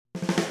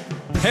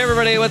Hey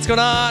everybody, what's going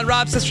on?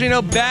 Rob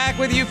Cesternino back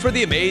with you for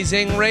the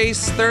Amazing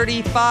Race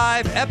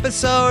 35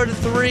 Episode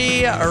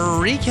 3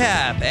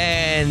 recap.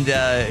 And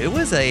it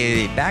was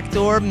a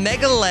backdoor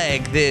mega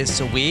leg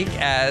this week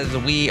as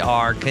we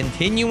are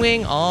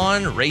continuing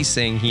on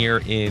racing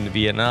here in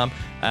Vietnam.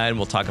 And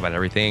we'll talk about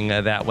everything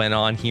that went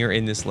on here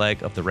in this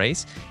leg of the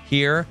race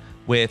here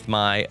with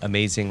my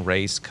Amazing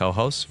Race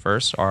co-host.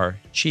 First, our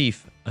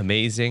chief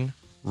Amazing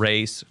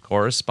Race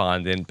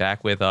correspondent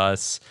back with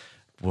us.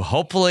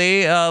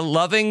 Hopefully,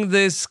 loving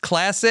this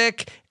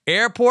classic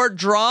airport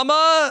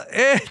drama.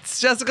 It's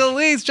Jessica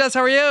Lees. Jess,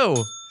 how are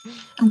you?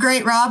 I'm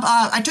great, Rob.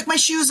 I took my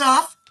shoes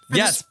off.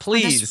 Yes,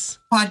 please. For this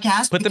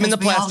podcast. Put them in the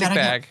plastic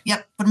bag.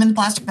 Put them in the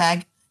plastic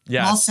bag.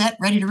 Yeah. All set,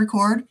 ready to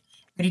record,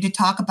 ready to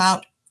talk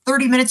about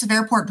 30 minutes of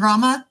airport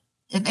drama.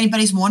 If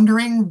anybody's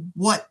wondering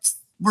what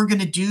we're going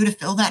to do to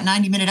fill that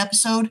 90-minute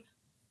episode,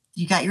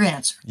 you got your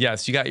answer.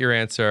 Yes, you got your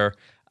answer.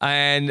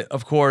 And,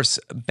 of course,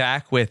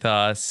 back with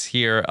us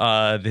here,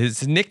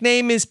 his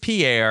nickname is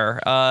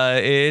Pierre.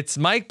 It's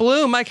Mike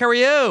Bloom. Mike, how are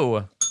you?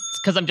 It's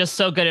because I'm just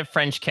so good at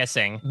French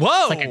kissing.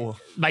 Whoa!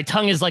 My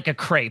tongue is like a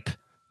crepe.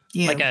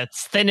 Like as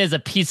thin as a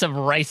piece of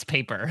rice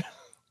paper.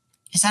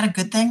 Is that a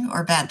good thing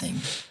or a bad thing?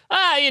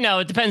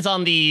 It depends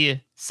on the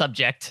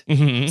subject.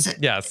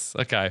 Mm-hmm. Yes,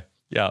 okay.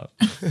 Yeah.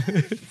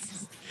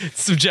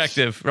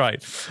 Subjective,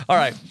 right. All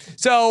right.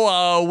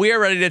 So we are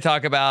ready to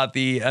talk about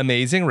the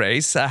Amazing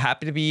Race.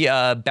 Happy to be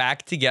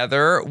back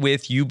together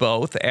with you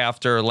both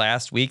after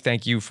last week.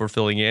 Thank you for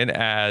filling in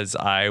as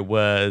I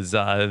was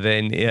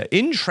then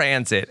in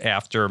transit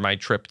after my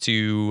trip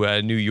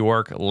to New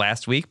York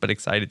last week, but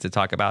excited to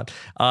talk about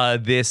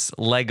this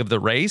leg of the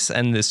race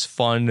and this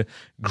fun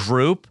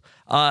group.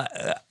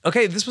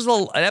 Okay, this was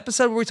an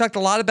episode where we talked a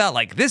lot about,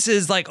 like, this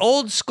is like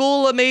old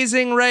school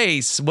Amazing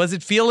Race. Was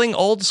it feeling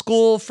old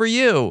school for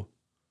you?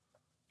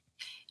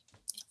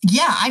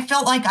 Yeah, I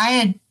felt like I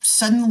had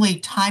suddenly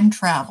time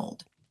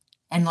traveled.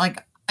 And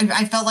like,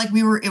 I felt like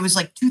it was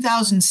like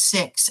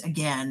 2006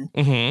 again.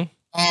 Mm-hmm.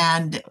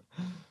 And,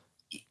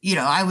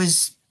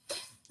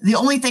 the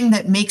only thing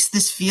that makes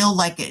this feel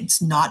like it's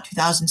not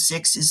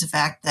 2006 is the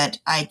fact that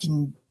I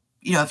can,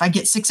 if I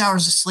get 6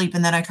 hours of sleep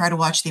and then I try to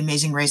watch The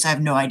Amazing Race, I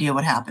have no idea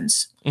what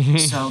happens. Mm-hmm.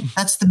 So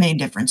that's the main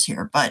difference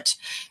here. But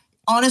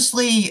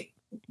honestly,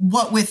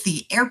 what with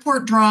the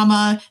airport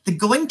drama, the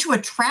going to a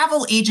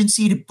travel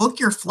agency to book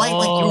your flight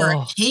like you were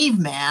a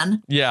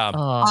caveman. Yeah.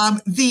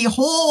 The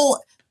whole,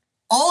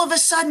 all of a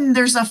sudden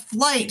there's a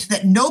flight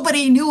that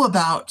nobody knew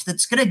about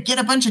that's going to get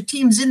a bunch of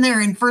teams in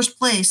there in first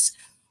place.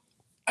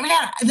 I mean,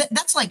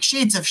 that's like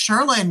shades of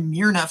Sharla and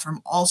Myrna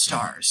from All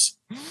Stars.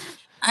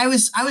 I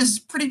was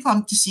pretty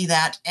pumped to see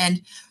that,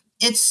 and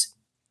it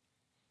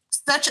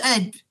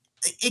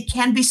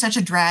can be such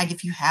a drag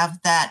if you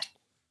have that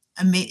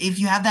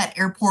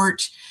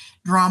airport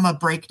drama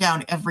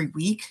breakdown every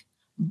week.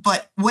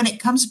 But when it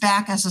comes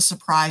back as a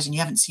surprise and you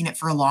haven't seen it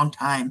for a long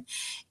time,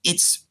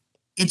 it's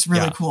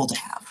really cool to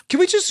have. Can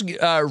we just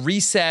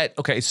reset?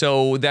 Okay,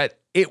 so that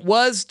it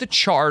was the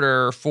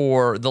charter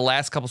for the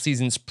last couple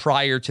seasons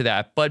prior to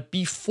that. But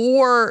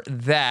before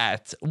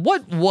that,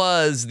 what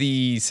was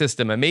the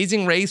system?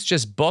 Amazing Race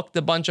just booked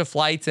a bunch of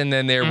flights and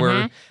then there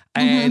were...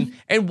 And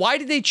why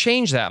did they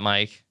change that,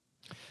 Mike?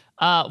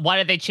 Why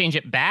did they change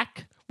it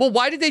back? Well,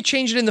 why did they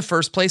change it in the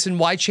first place? And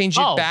why change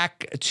it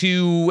back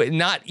to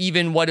not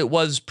even what it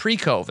was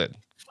pre-COVID?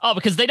 Oh,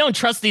 because they don't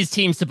trust these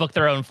teams to book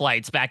their own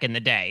flights back in the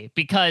day.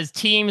 Because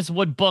teams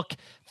would book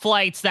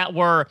flights that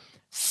were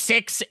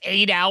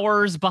 6-8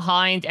 hours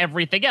behind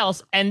everything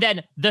else, and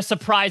then the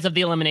surprise of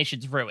the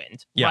elimination's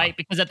ruined, right?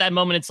 Because at that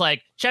moment, it's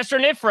like, Chester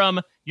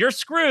Nifram, you're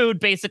screwed,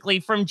 basically,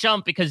 from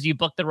jump because you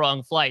booked the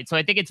wrong flight. So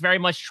I think it's very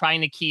much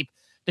trying to keep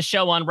the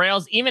show on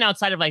rails. Even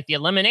outside of, like, the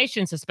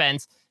elimination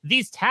suspense,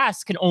 these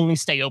tasks can only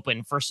stay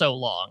open for so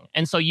long.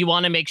 And so you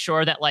want to make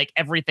sure that, like,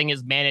 everything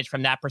is managed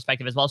from that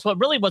perspective as well. So it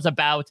really was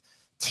about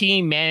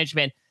team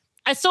management.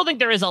 I still think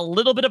there is a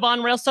little bit of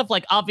on-rail stuff.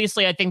 Like,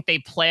 obviously, I think they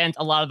planned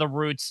a lot of the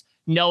routes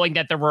knowing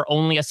that there were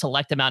only a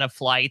select amount of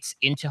flights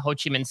into Ho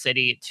Chi Minh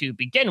City to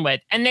begin with.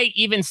 And they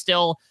even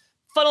still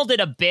funneled it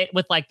a bit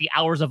with like the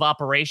hours of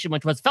operation,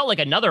 which felt like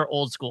another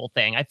old school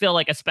thing. I feel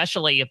like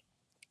especially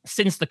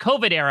since the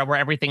COVID era where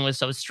everything was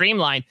so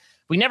streamlined,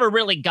 we never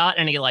really got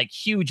any like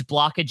huge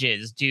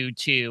blockages due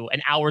to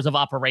an hours of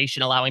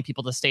operation allowing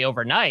people to stay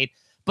overnight.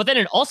 But then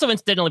it also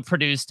incidentally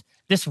produced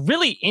this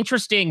really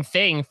interesting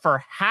thing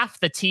for half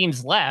the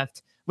teams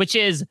left, which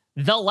is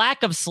the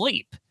lack of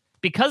sleep.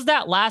 Because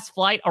that last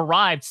flight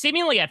arrived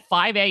seemingly at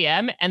 5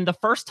 a.m. and the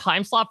first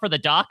time slot for the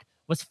dock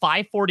was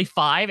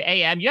 5:45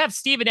 a.m. You have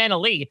Steve and Anna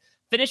Lee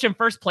finish in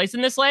first place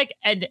in this leg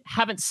and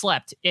haven't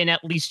slept in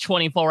at least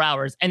 24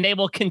 hours, and they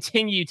will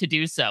continue to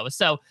do so.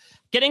 So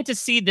getting to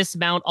see this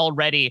mount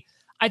already,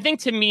 I think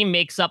to me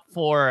makes up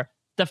for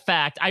the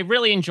fact I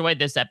really enjoyed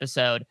this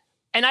episode.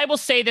 And I will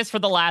say this for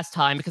the last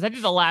time, because I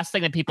think the last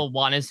thing that people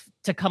want is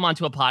to come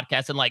onto a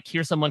podcast and like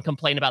hear someone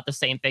complain about the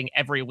same thing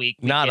every week.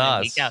 Not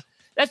us.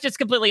 That's just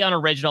completely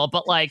unoriginal.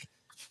 But like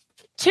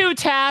 2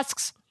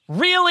 tasks,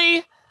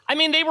 really? I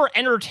mean, they were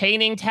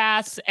entertaining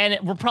tasks, and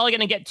we're probably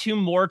going to get 2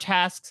 more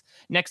tasks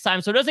next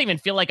time. So it doesn't even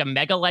feel like a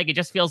mega leg. It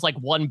just feels like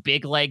one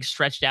big leg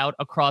stretched out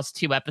across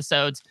 2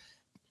 episodes.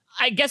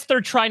 I guess they're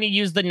trying to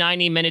use the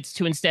 90 minutes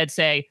to instead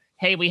say,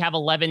 hey, we have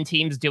 11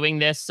 teams doing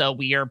this, so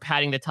we are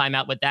padding the time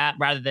out with that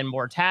rather than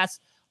more tasks.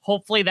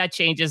 Hopefully that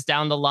changes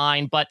down the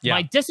line. But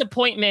my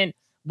disappointment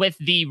with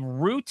the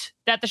route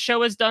that the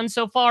show has done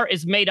so far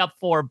is made up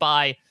for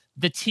by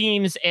the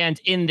teams,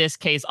 and in this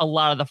case, a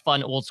lot of the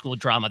fun old school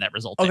drama that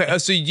resulted. Okay,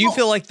 so do you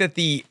feel like that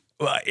the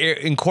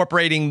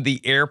incorporating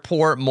the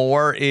airport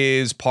more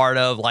is part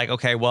of like,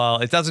 okay, well,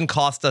 it doesn't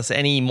cost us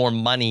any more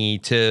money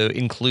to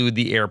include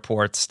the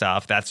airport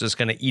stuff. That's just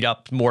going to eat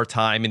up more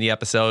time in the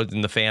episode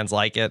and the fans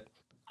like it.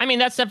 I mean,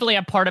 that's definitely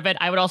a part of it.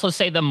 I would also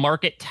say the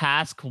market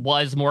task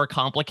was more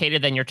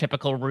complicated than your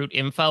typical route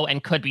info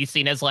and could be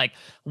seen as like,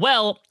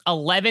 well,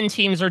 11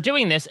 teams are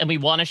doing this and we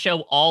want to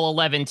show all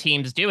 11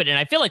 teams do it. And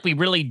I feel like we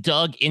really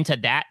dug into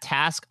that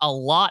task a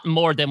lot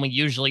more than we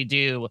usually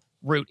do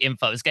route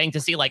infos, getting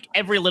to see like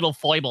every little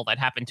foible that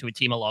happened to a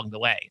team along the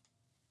way.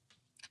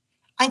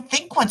 I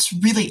think what's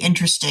really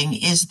interesting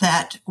is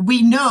that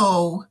we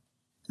know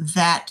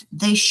that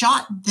they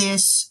shot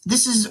this.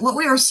 This is what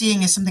we are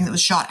seeing is something that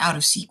was shot out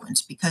of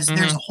sequence, because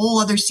there's a whole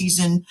other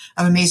season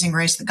of Amazing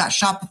Race that got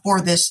shot before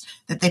this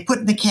that they put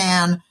in the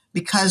can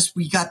because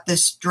we got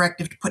this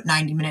directive to put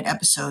 90-minute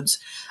episodes.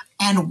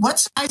 And what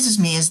surprises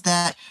me is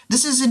that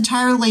this is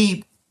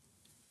entirely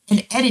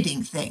an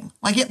editing thing.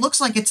 Like, it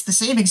looks like it's the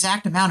same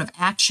exact amount of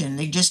action.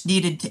 They just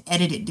needed to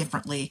edit it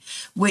differently,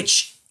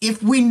 which,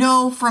 if we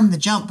know from the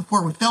jump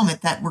before we film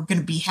it that we're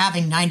going to be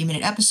having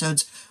 90-minute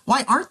episodes,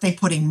 why aren't they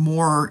putting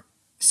more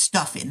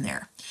stuff in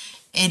there?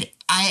 And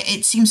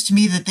it seems to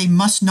me that they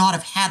must not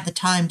have had the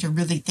time to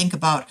really think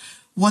about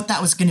what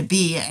that was going to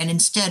be. And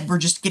instead, we're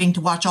just getting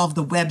to watch all of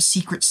the web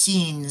secret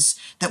scenes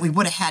that we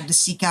would have had to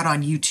seek out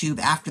on YouTube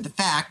after the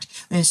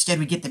fact. And instead,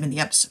 we get them in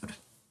the episode.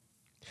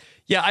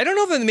 Yeah, I don't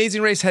know if an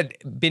Amazing Race had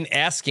been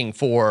asking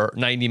for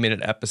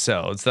 90-minute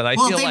episodes. That I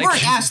feel like they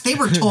weren't asked; they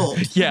were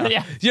told.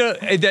 Yeah, you know,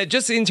 that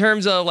just in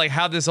terms of like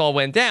how this all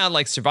went down,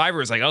 like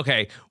Survivor is like,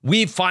 okay,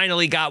 we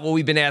finally got what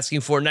we've been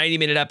asking for,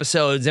 90-minute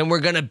episodes, and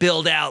we're gonna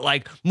build out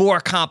like more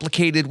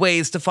complicated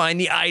ways to find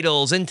the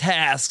idols and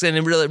tasks,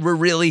 and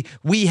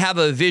we have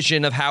a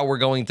vision of how we're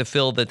going to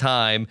fill the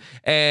time.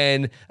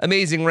 And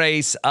Amazing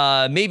Race,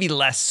 maybe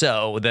less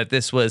so, that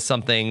this was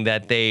something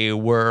that they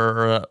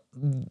were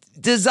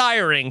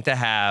desiring to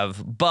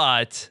have,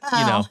 but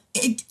you know,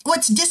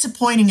 what's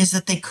disappointing is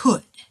that they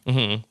could.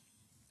 And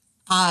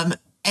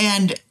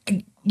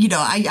you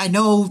know, I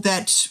know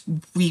that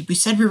we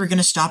said we were going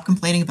to stop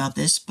complaining about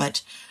this,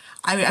 but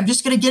I'm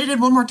just going to get it in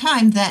one more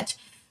time that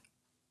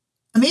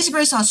Amazing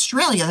Race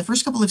Australia, the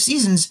first couple of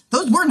seasons,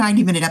 those were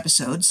 90-minute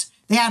episodes.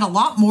 They had a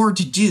lot more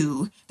to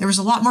do. There was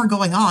a lot more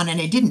going on,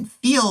 and it didn't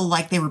feel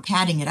like they were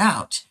padding it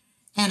out.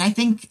 And I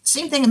think,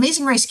 same thing,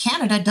 Amazing Race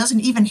Canada doesn't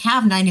even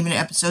have 90-minute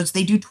episodes.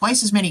 They do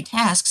twice as many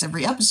tasks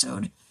every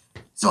episode.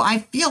 So I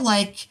feel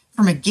like,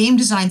 from a game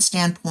design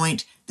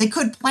standpoint, they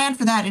could plan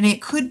for that, and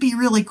it could be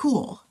really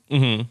cool.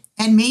 And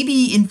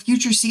maybe in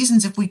future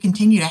seasons, if we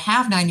continue to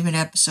have 90-minute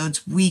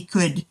episodes, we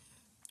could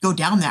go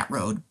down that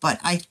road. But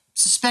I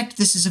suspect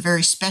this is a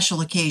very special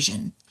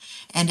occasion.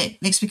 And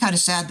it makes me kind of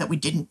sad that we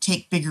didn't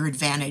take bigger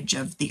advantage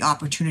of the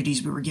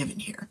opportunities we were given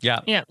here. Yeah.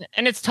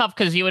 And it's tough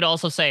because you would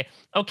also say,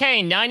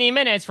 okay, 90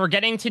 minutes, we're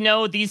getting to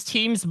know these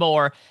teams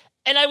more.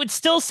 And I would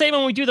still say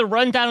when we do the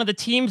rundown of the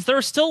teams, there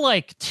are still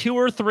like 2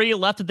 or 3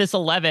 left of this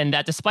 11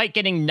 that, despite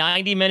getting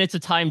 90 minutes of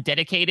time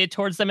dedicated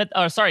towards them,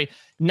 3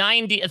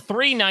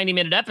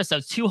 90-minute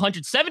episodes,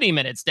 270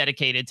 minutes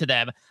dedicated to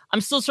them,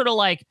 I'm still sort of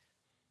like,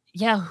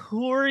 yeah,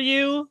 who are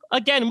you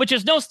again? Which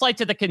is no slight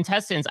to the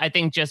contestants. I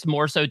think just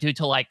more so due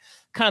to like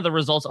kind of the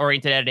results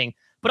oriented editing.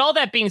 But all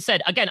that being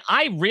said, again,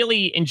 I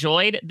really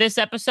enjoyed this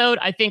episode.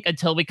 I think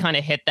until we kind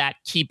of hit that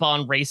keep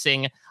on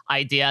racing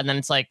idea. And then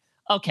it's like,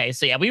 okay,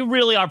 so yeah, we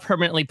really are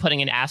permanently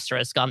putting an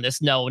asterisk on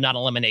this no, not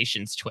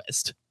eliminations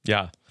twist.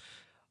 Yeah.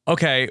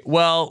 Okay,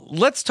 well,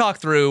 let's talk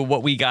through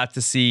what we got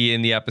to see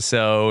in the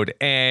episode.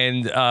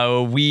 And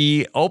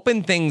we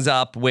opened things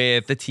up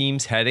with the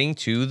teams heading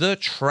to the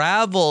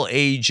travel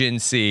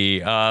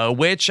agency,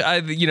 which,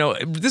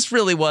 this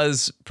really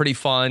was pretty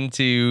fun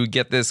to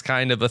get this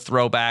kind of a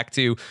throwback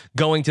to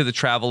going to the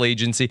travel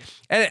agency.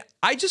 And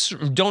I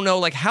just don't know,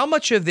 like, how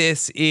much of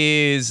this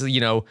is,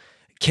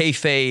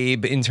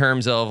 kayfabe in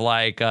terms of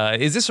like,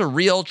 is this a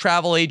real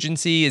travel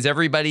agency? Is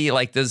everybody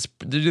like, do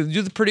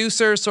the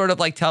producers sort of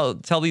like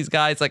tell these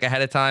guys like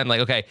ahead of time, like,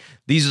 okay,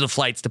 these are the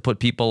flights to put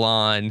people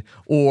on,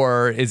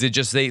 or is it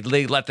just they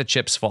let the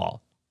chips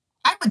fall?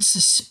 I would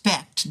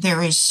suspect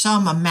there is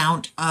some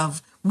amount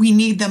of, we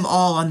need them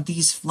all on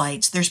these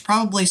flights. There's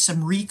probably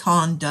some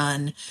recon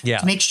done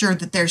to make sure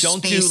that there's Don't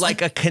space. do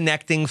like a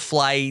connecting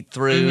flight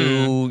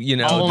through,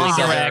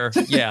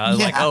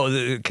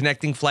 the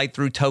connecting flight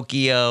through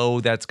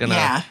Tokyo. That's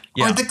gonna,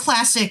 Or the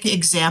classic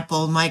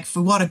example, Mike, if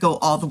we want to go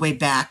all the way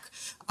back,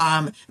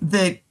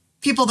 the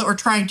people that were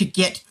trying to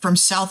get from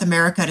South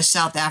America to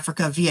South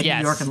Africa via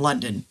New York and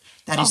London.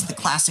 That is the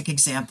classic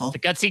example. The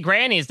gutsy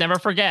grannies, never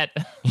forget.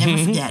 Never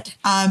forget.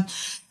 I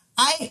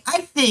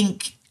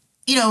think,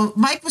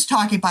 Mike was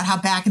talking about how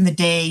back in the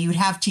day you'd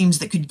have teams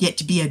that could get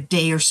to be a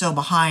day or so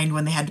behind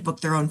when they had to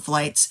book their own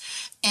flights.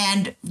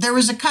 And there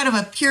was a kind of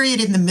a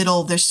period in the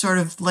middle, there's sort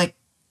of like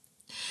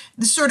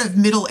this sort of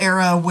middle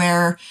era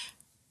where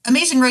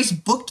Amazing Race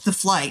booked the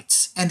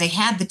flights and they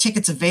had the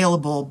tickets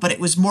available, but it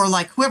was more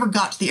like whoever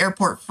got to the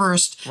airport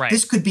first,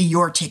 this could be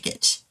your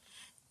ticket.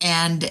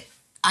 And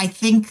I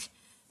think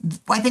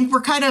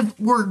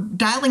we're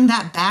dialing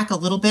that back a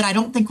little bit. I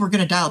don't think we're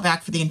going to dial it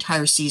back for the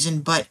entire season,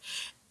 but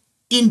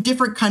in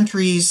different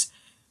countries,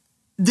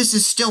 this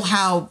is still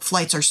how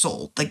flights are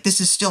sold. Like,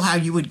 this is still how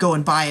you would go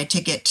and buy a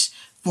ticket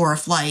for a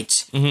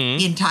flight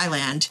in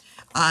Thailand.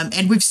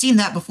 And we've seen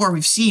that before.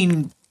 We've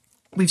seen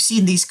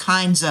these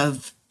kinds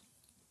of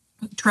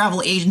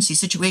travel agency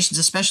situations,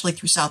 especially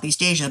through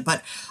Southeast Asia.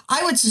 But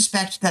I would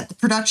suspect that the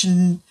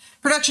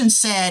production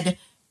said,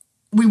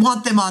 we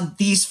want them on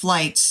these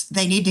flights.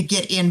 They need to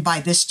get in by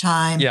this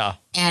time. Yeah.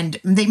 And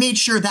they made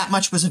sure that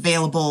much was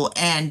available.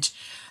 And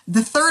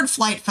the third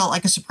flight felt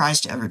like a surprise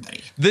to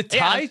everybody. The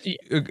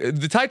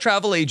Thai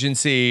travel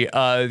agency,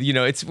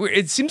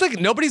 it seems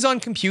like nobody's on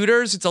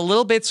computers. It's a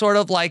little bit sort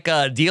of like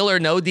a deal or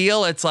no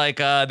deal. It's like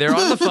they're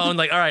on the phone,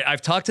 like, all right,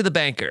 I've talked to the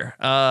banker.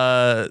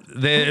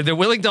 They're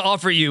willing to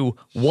offer you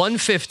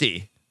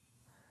 $150.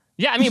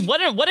 Yeah, I mean,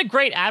 what a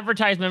great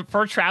advertisement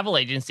for travel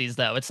agencies,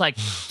 though. It's like,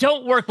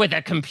 don't work with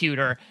a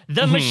computer.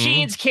 The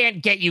machines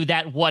can't get you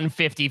that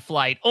 $150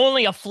 flight.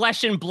 Only a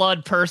flesh and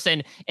blood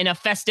person in a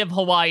festive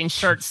Hawaiian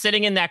shirt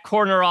sitting in that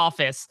corner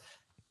office.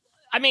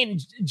 I mean,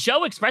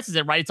 Joe expresses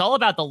it right. It's all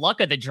about the luck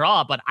of the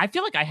draw, but I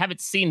feel like I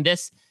haven't seen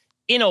this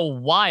in a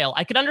while.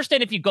 I could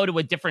understand if you go to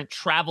a different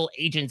travel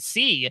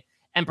agency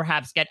and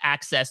perhaps get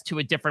access to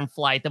a different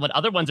flight than what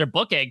other ones are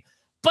booking.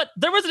 But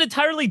there was an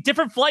entirely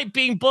different flight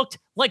being booked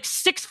like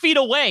 6 feet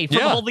away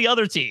from all the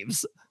other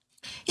teams.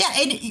 Yeah,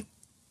 and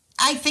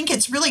I think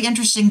it's really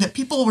interesting that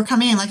people were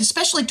coming in, like,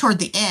 especially toward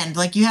the end.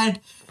 Like, you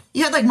had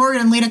like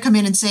Morgan and Lena come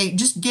in and say,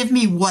 just give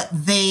me what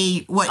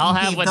I'll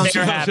have what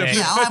they're having.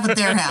 Yeah, I'll have what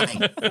they're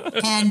having.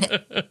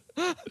 And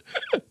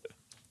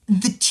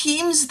the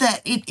teams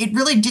that it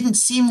really didn't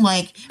seem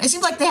like, it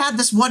seemed like they had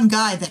this one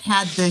guy that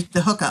had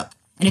the hookup.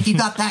 And if you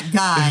got that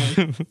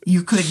guy,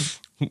 you could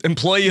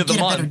employee of the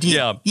month.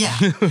 Yeah.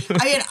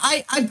 I mean,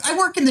 I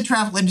work in the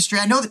travel industry.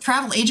 I know that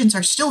travel agents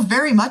are still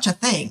very much a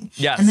thing.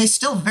 Yes. And they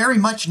still very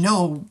much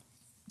know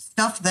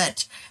stuff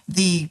that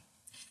the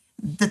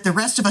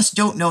rest of us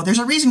don't know. There's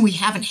a reason we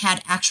haven't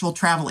had actual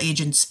travel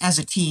agents as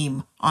a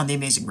team on The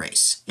Amazing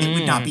Race. It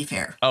would not be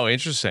fair. Oh,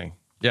 interesting.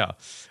 Yeah.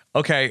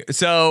 Okay,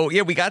 so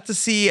we got to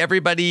see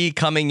everybody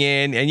coming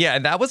in,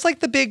 and that was like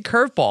the big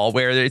curveball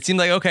where it seemed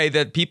like, okay,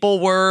 that people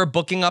were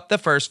booking up the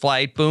first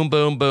flight, boom,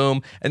 boom,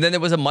 boom, and then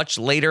there was a much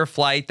later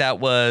flight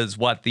that was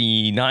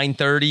the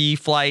 9:30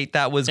 flight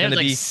that was going to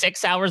be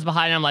 6 hours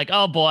behind. I'm like,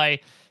 oh boy,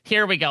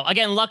 here we go.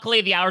 Again,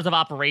 luckily the hours of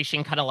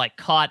operation kind of like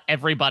caught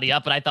everybody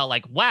up, but I thought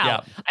like, wow.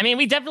 Yeah. I mean,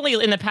 we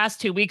definitely in the past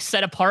 2 weeks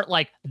set apart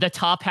like the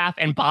top half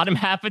and bottom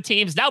half of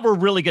teams. Now we're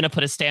really going to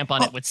put a stamp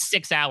on it with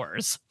 6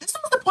 hours. This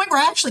was the point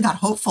where I actually got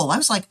hopeful. I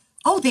was like,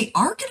 oh, they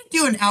are going to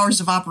do an hours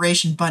of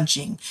operation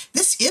bunching.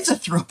 This is a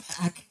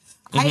throwback.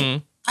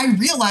 I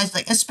realized,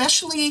 like,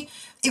 especially,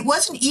 it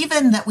wasn't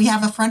even that we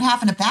have a front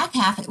half and a back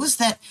half. It was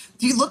that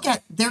if you look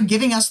at, they're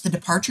giving us the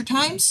departure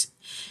times,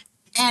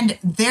 and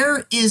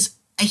there is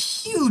a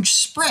huge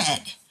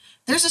spread.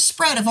 There's a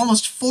spread of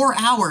almost 4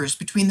 hours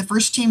between the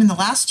first team and the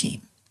last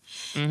team.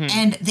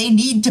 And they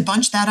need to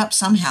bunch that up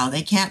somehow.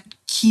 They can't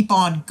keep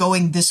on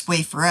going this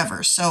way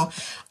forever. So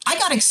I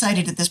got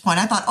excited at this point.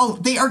 I thought, oh,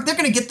 they're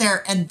going to get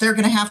there and they're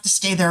going to have to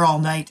stay there all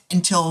night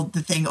until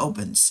the thing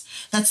opens.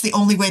 That's the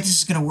only way this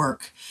is going to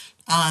work.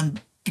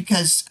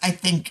 Because I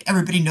think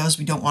everybody knows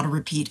we don't want a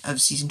repeat of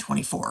season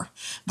 24.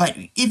 But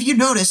if you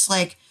notice,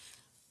 like,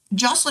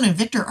 Jocelyn and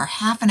Victor are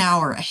half an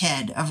hour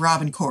ahead of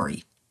Rob and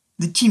Corey,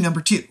 the team number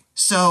 2.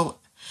 So,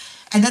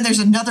 and then there's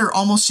another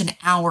almost an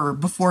hour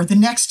before the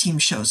next team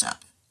shows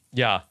up.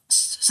 Yeah.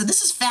 So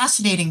this is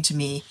fascinating to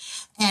me.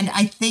 And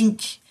I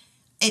think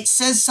it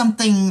says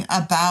something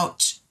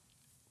about,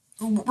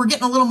 we're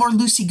getting a little more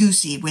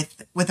loosey-goosey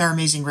with our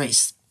Amazing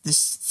Race this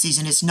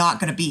season. It's not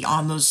going to be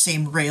on those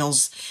same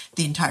rails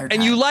the entire time.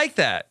 And you like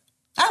that.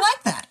 I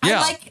like that.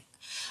 Yeah.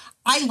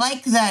 I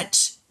like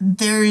that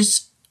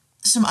there's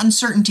some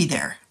uncertainty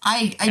there.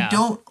 I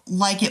don't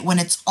like it when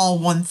it's all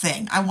one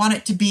thing. I want you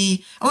to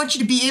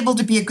be able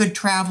to be a good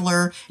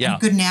traveler, and a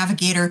good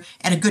navigator,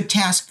 and a good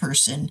task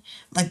person.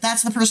 Like,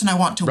 that's the person I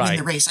want to win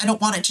the race. I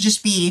don't want it to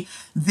just be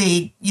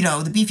the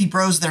beefy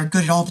bros that are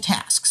good at all the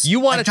tasks.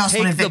 You want to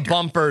take the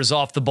bumpers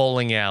off the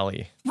bowling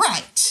alley.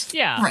 Right.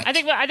 Yeah. Right. I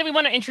think we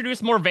want to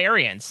introduce more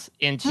variance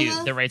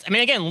into the race. I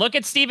mean, again, look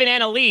at Steve and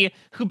Anna Lee,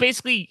 who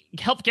basically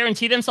helped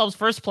guarantee themselves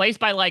first place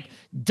by like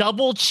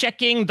double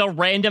checking the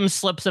random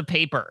slips of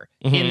paper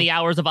in the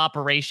hours of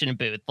operation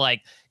booth.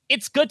 Like,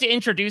 it's good to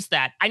introduce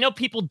that. I know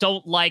people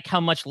don't like how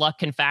much luck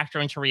can factor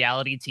into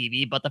reality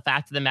TV, but the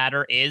fact of the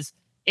matter is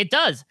it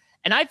does.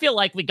 And I feel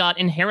like we got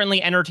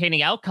inherently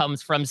entertaining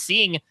outcomes from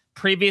seeing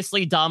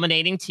previously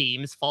dominating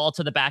teams fall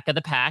to the back of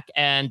the pack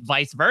and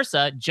vice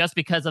versa, just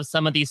because of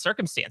some of these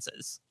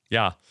circumstances.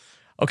 Yeah.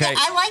 Okay. Yeah,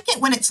 I like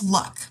it when it's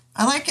luck.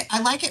 I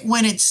like it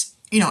when it's,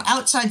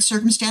 outside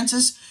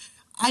circumstances.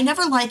 I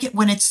never like it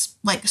when it's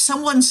like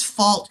someone's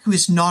fault who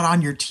is not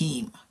on your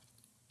team.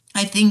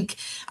 I think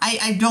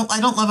I don't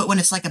love it when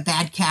it's like a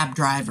bad cab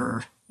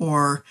driver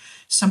or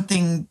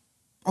something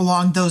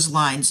along those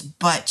lines,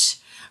 but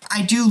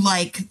I do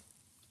like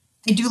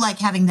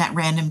having that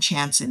random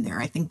chance in there.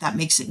 I think that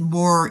makes it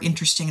more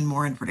interesting and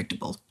more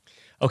unpredictable.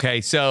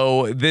 Okay,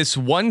 so this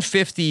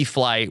 150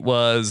 flight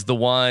was the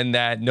one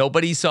that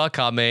nobody saw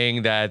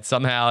coming, that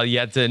somehow you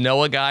had to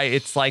know a guy.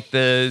 It's like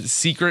the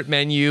secret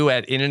menu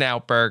at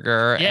In-N-Out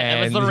Burger. Yeah,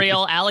 it was the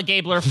real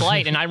Alligabler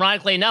flight. And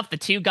ironically enough, the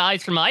two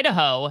guys from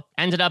Idaho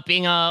ended up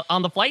being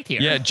on the flight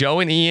here. Yeah, Joe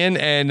and Ian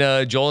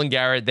and Joel and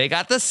Garrett, they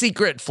got the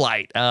secret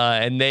flight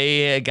and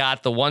they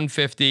got the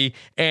 150.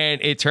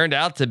 And it turned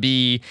out to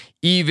be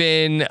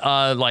even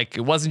like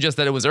it wasn't just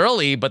that it was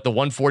early, but the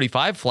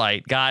 145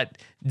 flight got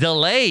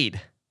delayed.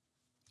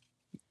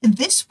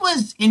 This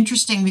was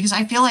interesting because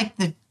I feel like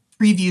the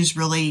previews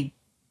really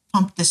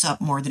pumped this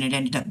up more than it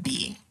ended up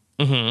being.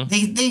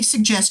 Mm-hmm. They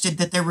suggested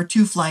that there were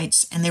two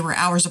flights and they were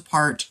hours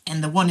apart,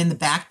 and the one in the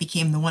back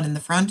became the one in the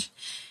front.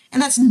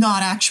 And that's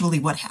not actually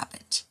what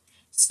happened.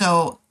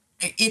 So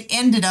it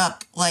ended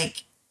up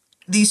like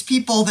these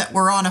people that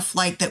were on a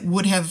flight that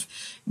would have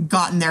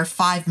gotten there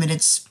 5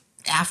 minutes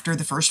after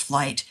the first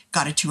flight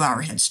got a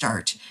 2-hour head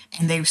start.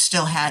 And they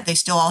still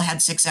all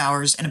had 6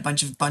 hours and a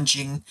bunch of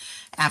bunching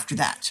after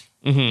that.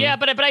 Mm-hmm. Yeah,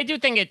 but I do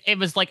think it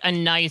was like a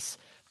nice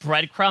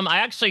breadcrumb. I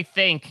actually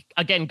think,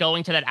 again,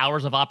 going to that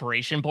hours of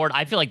operation board,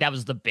 I feel like that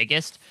was the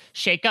biggest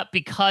shakeup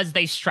because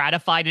they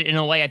stratified it in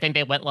a way. I think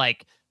they went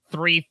like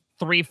 3-4-4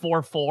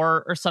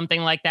 or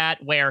something like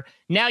that, where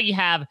now you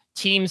have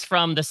teams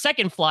from the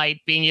second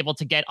flight being able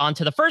to get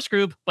onto the first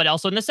group, but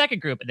also in the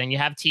second group. And then you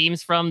have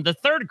teams from the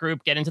third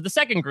group get into the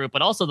second group,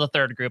 but also the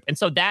third group. And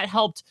so that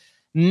helped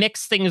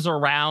mix things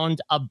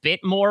around a bit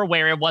more,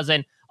 where it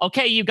wasn't,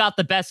 okay, you got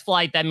the best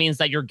flight, that means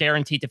that you're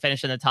guaranteed to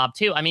finish in the top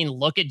two. I mean,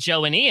 look at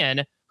Joe and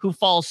Ian, who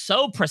fall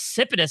so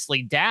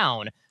precipitously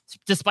down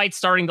despite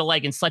starting the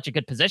leg in such a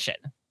good position.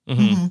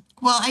 Mm-hmm.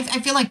 Mm-hmm. Well, I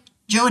feel like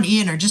Joe and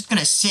Ian are just going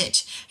to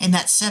sit in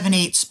that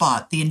 7-8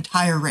 spot the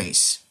entire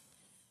race.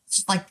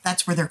 It's like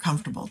that's where they're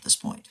comfortable at this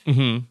point.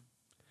 Mm-hmm.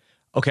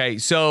 Okay,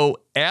 so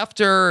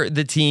after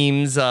the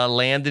teams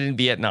landed in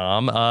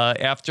Vietnam,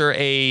 after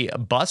a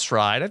bus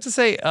ride, I have to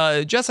say,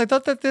 Jess, I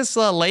thought that this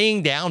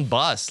laying down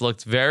bus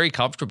looked very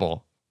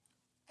comfortable.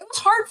 It was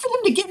hard for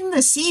them to get in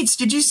the seats.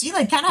 Did you see?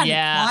 They kind of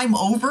had to climb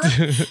over.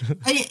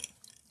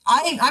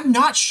 I'm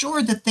not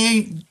sure that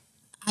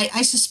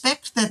I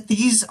suspect that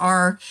these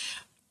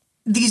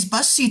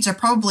bus seats are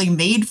probably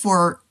made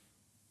for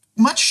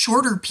much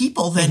shorter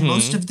people than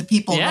most of the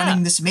people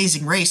running this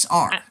amazing race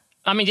are.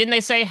 I mean, didn't they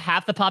say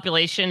half the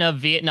population of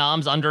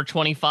Vietnam's under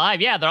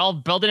 25? Yeah, they're all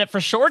building it for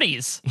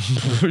shorties.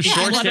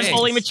 Short haven't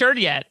fully matured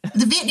yet.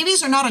 The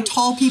Vietnamese are not a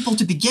tall people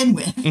to begin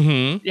with.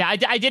 Mm-hmm. Yeah,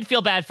 I did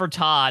feel bad for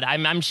Todd.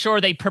 I'm sure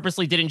they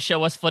purposely didn't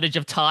show us footage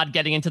of Todd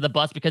getting into the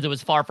bus because it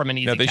was far from an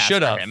easy task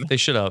for him. They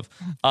should have.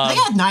 They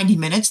had 90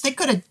 minutes. They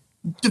could have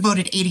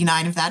devoted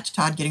 89 of that to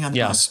Todd getting on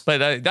the bus.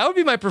 But that would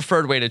be my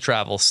preferred way to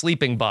travel,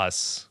 sleeping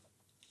bus.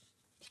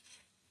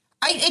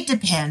 It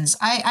depends.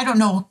 I don't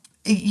know.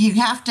 It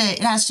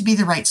has to be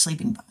the right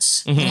sleeping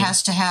bus. Mm-hmm. It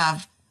has to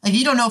have, like,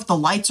 you don't know if the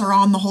lights are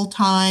on the whole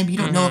time. You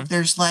don't know if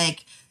there's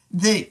like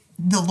the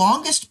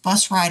longest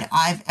bus ride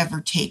I've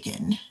ever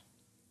taken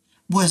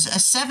was a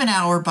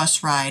 7-hour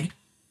bus ride.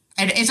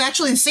 And it's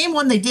actually the same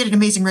one they did at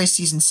Amazing Race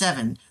Season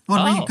 7, the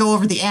one where you go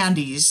over the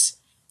Andes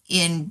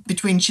in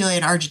between Chile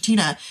and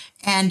Argentina.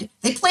 And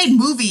they played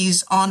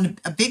movies on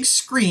a big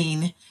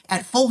screen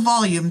at full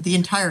volume the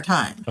entire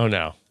time. Oh,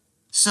 no.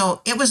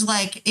 So it was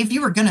like, if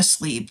you were going to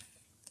sleep,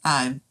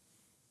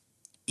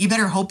 you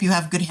better hope you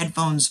have good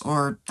headphones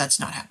or that's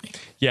not happening.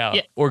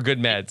 Yeah. Or good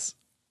meds.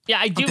 Yeah,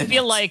 I do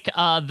feel like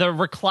the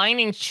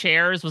reclining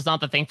chairs was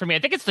not the thing for me. I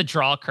think it's the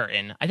draw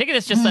curtain. I think it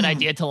is just that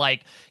idea to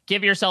like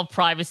give yourself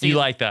privacy. You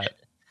like that?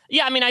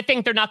 Yeah, I mean, I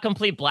think they're not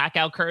complete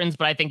blackout curtains,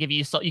 but I think if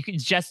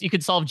you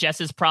could solve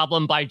Jess's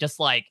problem by just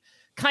like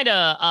kind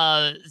of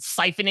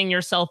siphoning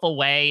yourself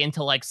away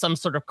into like some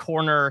sort of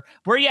corner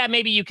where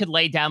maybe you could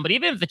lay down, but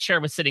even if the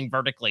chair was sitting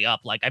vertically up,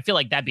 like I feel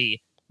like that'd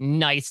be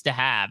nice to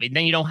have. And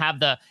then you don't have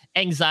the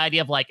anxiety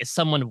of like, is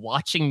someone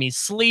watching me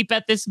sleep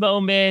at this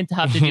moment?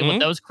 Have to deal with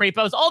those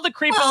creepos. All the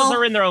creepos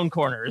are in their own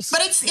corners.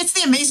 But it's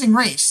the Amazing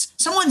Race.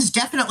 Someone's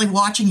definitely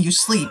watching you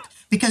sleep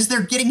because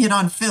they're getting it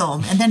on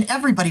film, and then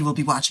everybody will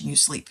be watching you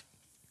sleep.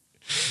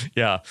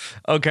 Yeah.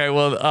 Okay.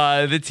 Well,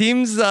 the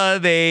teams,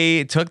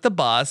 they took the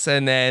bus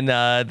and then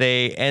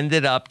they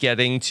ended up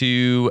getting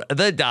to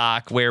the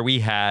dock where we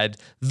had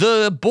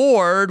the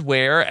board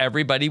where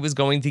everybody was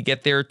going to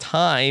get their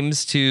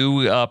times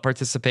to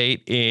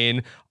participate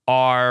in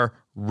our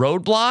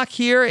roadblock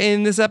here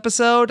in this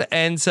episode.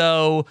 And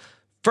so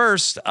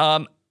first,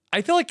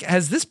 I feel like,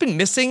 has this been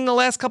missing the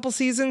last couple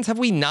seasons? Have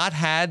we not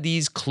had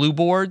these clue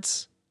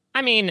boards?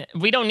 I mean,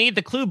 we don't need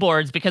the clue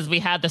boards because we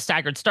had the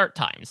staggered start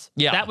times.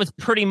 Yeah. That was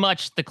pretty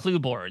much the clue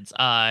boards.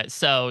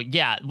 So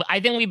yeah, I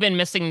think we've been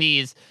missing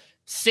these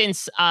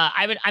since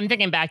I'm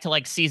thinking back to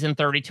like season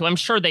 32. I'm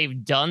sure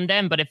they've done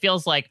them, but it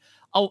feels like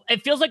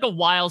a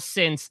while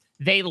since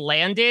they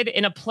landed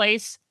in a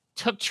place,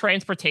 took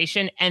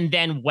transportation, and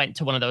then went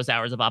to one of those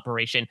hours of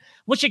operation,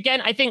 which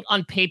again, I think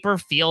on paper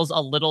feels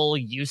a little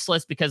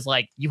useless because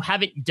like you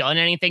haven't done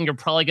anything. You're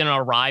probably going to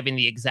arrive in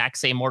the exact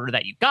same order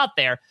that you got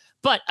there.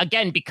 But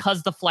again,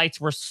 because the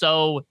flights were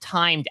so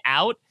timed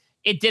out,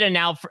 it did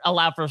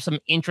allow for some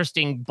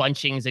interesting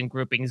bunchings and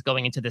groupings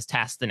going into this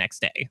task the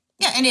next day.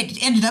 Yeah, and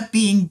it ended up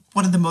being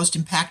one of the most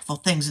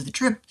impactful things of the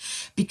trip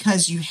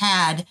because you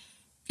had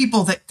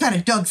people that kind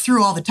of dug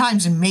through all the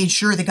times and made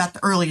sure they got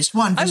the earliest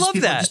one. I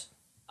love that.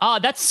 Oh,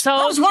 that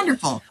was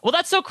wonderful. Well,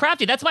 that's so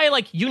crafty. That's why,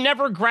 like, you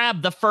never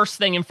grab the first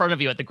thing in front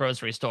of you at the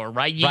grocery store,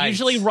 right? You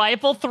usually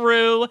rifle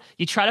through.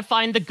 You try to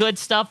find the good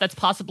stuff that's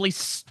possibly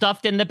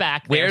stuffed in the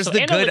back there. Where's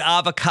the good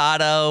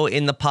avocado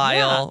in the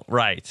pile? Yeah.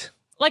 Right.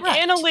 Like,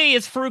 Anna Lee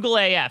is frugal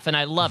AF, and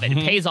I love it. It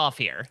pays off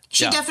here.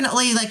 She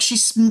definitely, like, she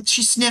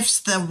sniffs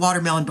the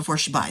watermelon before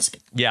she buys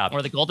it. Yeah.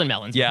 Or the golden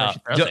melons before she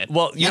throws it.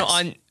 Well, you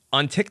know,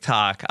 on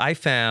TikTok, I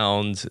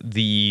found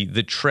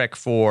the trick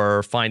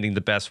for finding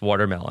the best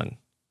watermelon.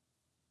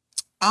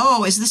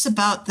 Oh, is this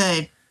about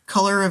the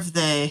color of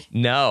the...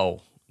 No.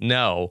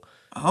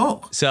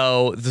 Oh.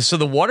 So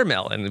the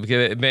watermelon.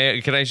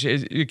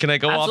 Can I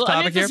go off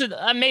topic here? This is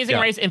Amazing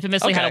Race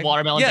infamously had a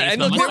watermelon. Yeah,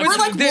 and we're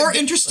like more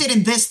interested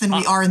in this than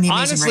we are in the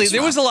Amazing Race. Honestly,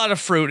 there was a lot of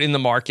fruit in the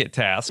market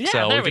task,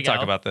 so we could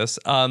talk about this.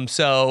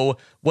 So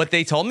what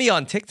they told me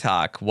on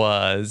TikTok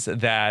was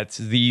that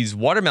these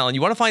watermelon,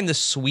 you want to find the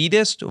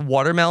sweetest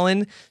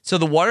watermelon. So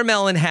the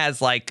watermelon has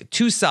like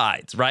two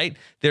sides, right?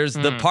 There's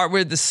the part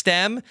where the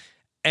stem,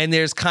 and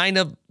there's kind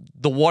of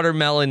the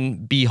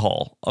watermelon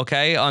beehole,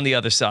 okay, on the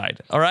other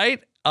side. All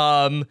right.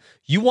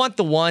 You want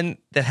the one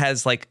that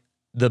has like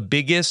the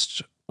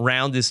biggest,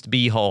 roundest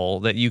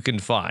beehole that you can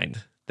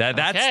find.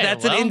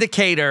 That's an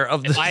indicator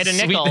of the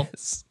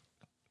sweetness.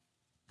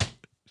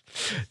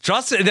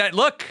 Trust it. That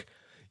look,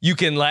 you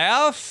can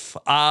laugh.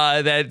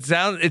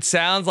 It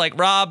sounds like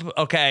Rob.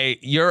 Okay,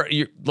 you're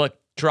look.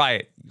 Try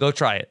it. Go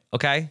try it.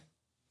 Okay.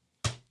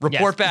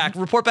 Report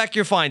back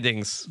your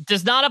findings.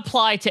 Does not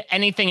apply to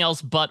anything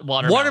else but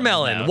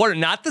watermelon.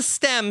 Not the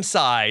stem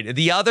side.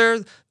 The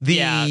other,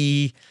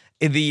 the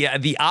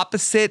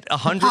opposite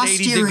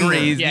 180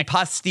 degrees, the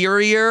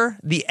posterior,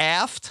 the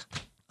aft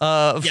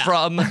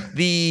from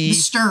the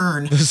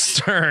stern. The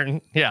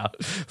stern. Yeah.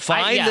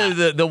 Find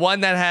the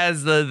one that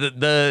has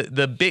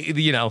the big,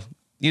 you know,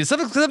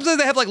 sometimes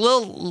they have like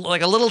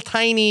a little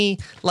tiny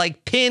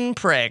like pin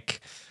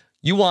prick.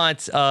 You want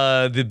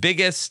the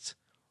biggest,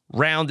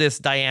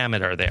 roundest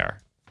diameter there.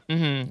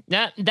 Mm-hmm.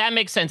 That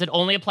makes sense. It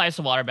only applies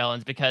to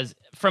watermelons because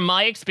from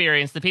my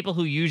experience, the people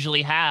who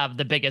usually have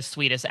the biggest,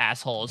 sweetest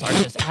assholes are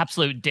just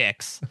absolute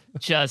dicks.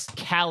 Just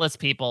callous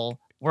people.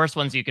 Worst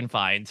ones you can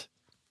find.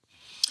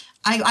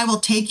 I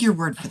will take your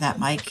word for that,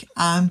 Mike.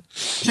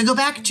 To go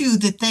back to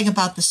the thing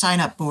about the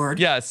sign-up board.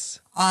 Yes.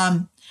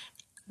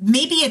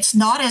 Maybe it's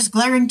not as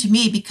glaring to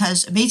me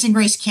because Amazing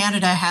Race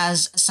Canada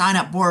has a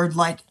sign-up board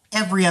like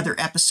every other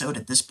episode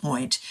at this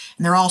point,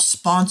 and they're all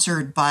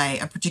sponsored by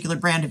a particular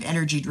brand of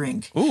energy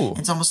drink. Ooh.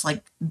 It's almost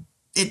like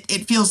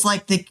it feels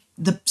like the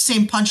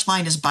same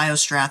punchline as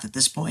BioStrath at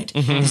this point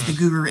is the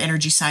Guru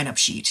Energy sign-up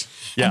sheet.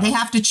 Yeah. And they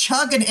have to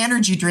chug an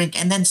energy drink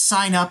and then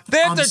sign up. They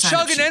have to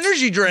chug an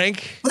energy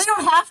drink. Well, they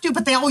don't have to,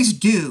 but they always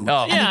do.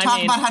 Oh. And they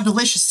talk about how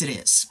delicious it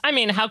is. I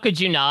mean, how could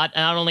you not?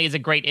 Not only is it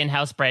great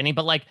in-house branding,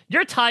 but like,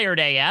 you're tired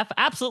AF.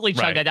 Absolutely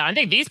chug that down. I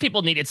think these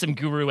people needed some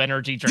Guru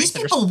Energy drinks.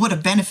 These people would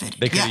have benefited.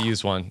 They could have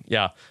used one.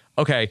 Yeah.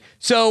 Okay,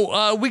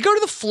 so we go to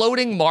the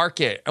floating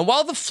market. And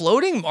while the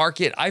floating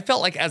market, I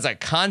felt like as a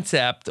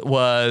concept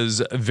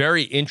was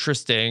very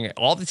interesting,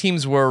 all the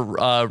teams were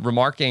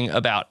remarking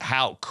about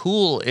how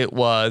cool it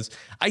was.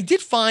 I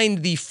did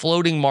find the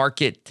floating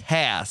market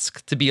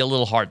task to be a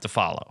little hard to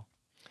follow.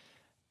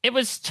 It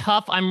was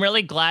tough. I'm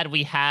really glad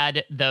we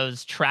had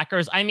those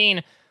trackers. I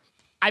mean,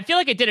 I feel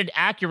like it did an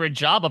accurate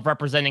job of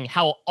representing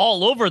how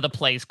all over the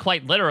place,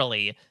 quite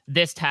literally,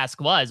 this task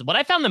was. What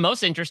I found the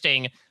most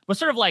interesting was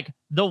sort of like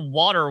the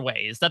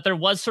waterways, that there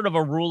was sort of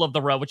a rule of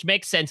the road, which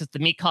makes sense. It's the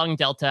Mekong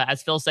Delta.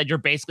 As Phil said, you're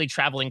basically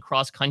traveling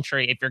cross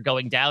country if you're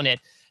going down it.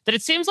 That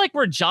it seems like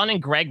where John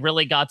and Greg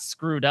really got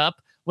screwed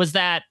up was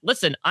that,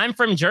 listen, I'm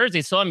from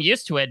Jersey, so I'm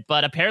used to it.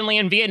 But apparently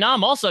in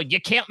Vietnam also,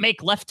 you can't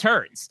make left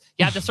turns.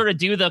 You have to sort of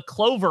do the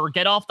clover,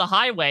 get off the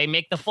highway,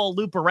 make the full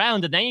loop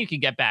around, and then you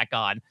can get back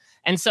on.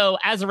 And so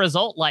as a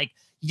result, like,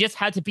 you just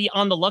had to be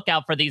on the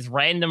lookout for these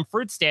random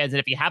fruit stands. And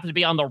if you happen to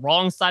be on the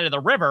wrong side of the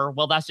river,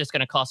 well, that's just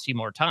going to cost you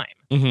more time.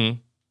 Mm-hmm.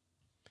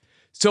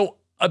 So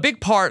a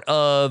big part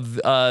of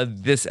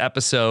this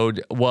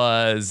episode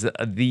was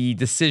the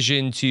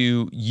decision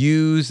to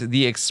use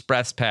the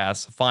Express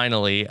Pass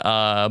finally.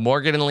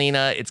 Morgan and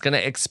Lena, it's going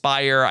to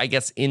expire, I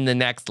guess, in the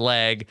next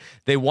leg.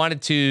 They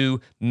wanted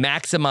to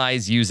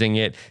maximize using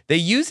it. They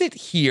use it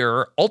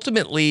here.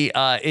 Ultimately,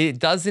 it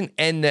doesn't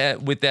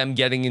end with them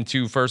getting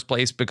into first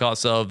place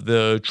because of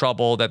the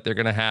trouble that they're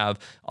going to have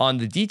on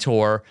the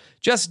detour.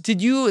 Just,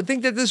 did you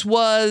think that this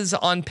was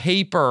on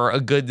paper a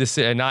good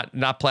decision,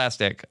 not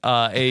plastic,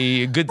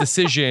 a good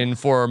decision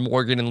for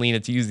Morgan and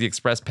Lena to use the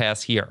Express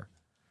Pass here?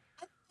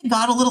 I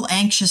got a little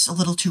anxious a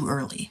little too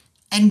early.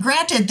 And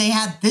granted, they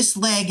had this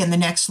leg and the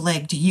next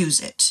leg to use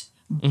it,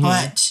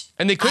 but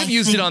and they could have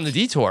used it on the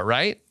detour,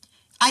 right?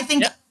 I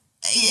think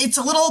it's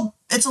a little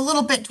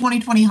bit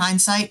 2020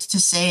 hindsight to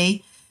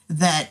say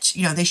that,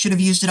 they should have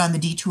used it on the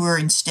detour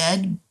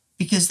instead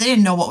because they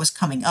didn't know what was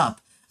coming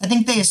up. I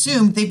think they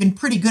assumed they've been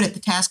pretty good at the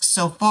tasks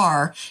so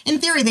far. In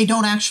theory, they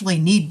don't actually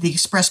need the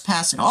Express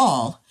Pass at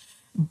all.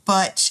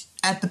 But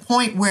at the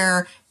point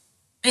where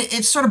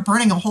it's sort of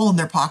burning a hole in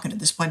their pocket at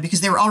this point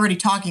because they were already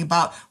talking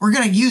about, we're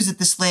going to use it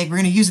this leg, we're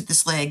going to use it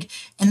this leg.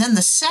 And then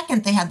the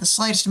second they had the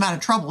slightest amount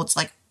of trouble, it's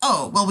like,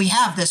 oh, well, we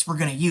have this, we're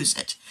going to use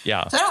it.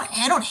 Yeah. So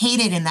I don't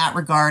hate it in that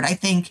regard. I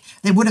think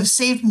they would have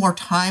saved more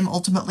time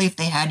ultimately if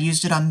they had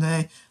used it on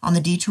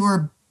the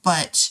detour.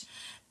 But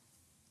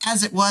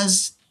as it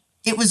was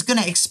going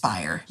to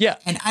expire. Yeah.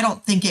 And I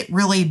don't think it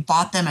really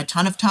bought them a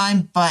ton of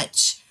time,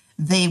 but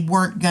they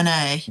weren't going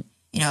to,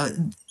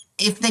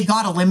 if they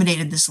got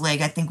eliminated this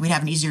leg, I think we'd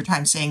have an easier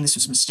time saying this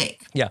was a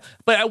mistake. Yeah.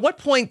 But at what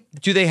point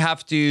do they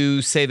have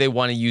to say they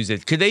want to use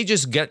it? Could they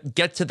just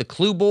get to the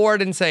clue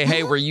board and say,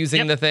 hey, we're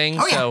using the thing?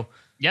 Oh, yeah. So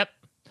Yep.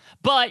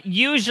 But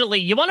usually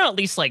you want to at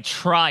least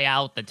try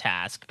out the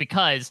task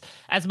because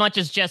as much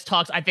as Jess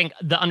talks, I think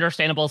the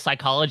understandable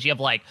psychology of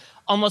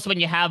almost when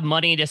you have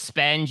money to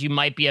spend, you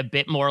might be a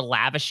bit more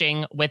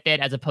lavishing with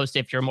it as opposed to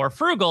if you're more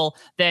frugal,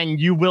 then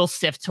you will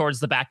sift towards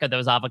the back of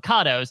those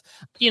avocados.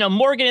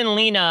 Morgan and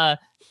Lena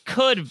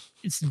could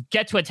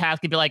get to a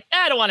task and be like,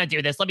 I don't want to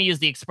do this. Let me use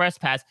the Express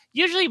Pass.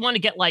 Usually you want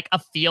to get a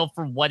feel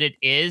for what it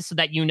is so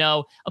that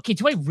okay,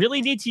 do I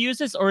really need to use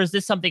this or is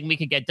this something we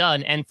could get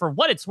done? And for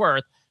what it's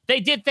worth, they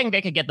did think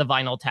they could get the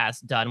vinyl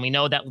task done. We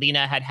know that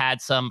Lena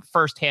had some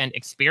firsthand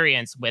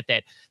experience with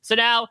it. So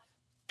now,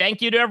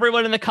 thank you to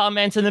everyone in the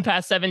comments in the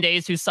past 7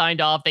 days who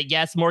signed off that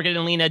yes, Morgan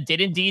and Lena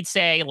did indeed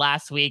say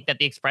last week that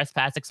the Express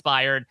Pass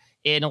expired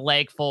in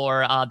leg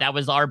 4. That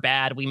was our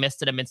bad. We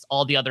missed it amidst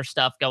all the other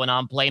stuff going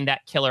on. Blame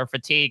that killer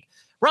fatigue.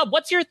 Rob,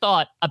 what's your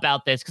thought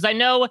about this? Because I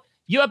know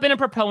you have been a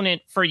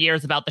proponent for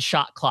years about the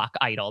shot clock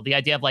idol, the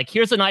idea of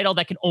here's an idol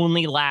that can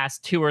only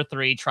last 2 or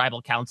 3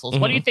 tribal councils.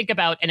 What do you think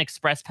about an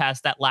Express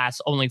Pass that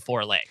lasts only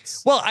 4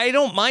 legs? Well, I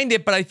don't mind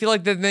it, but I feel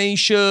like that they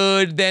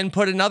should then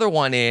put another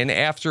one in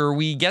after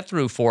we get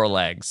through 4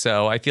 legs.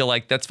 So I feel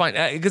like that's fine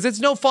because it's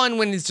no fun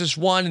when it's just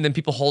one and then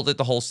people hold it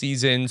the whole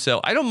season.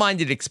 So I don't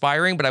mind it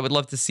expiring, but I would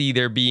love to see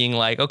there being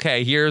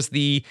okay, here's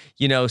the,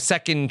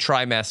 second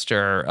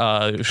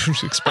trimester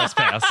Express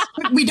Pass.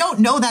 We don't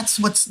know that's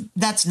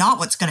not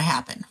what's going to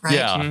happen, right?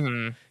 Yeah.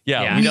 Mm-hmm.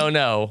 Yeah, we don't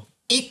know.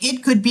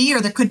 It could be,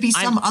 or there could be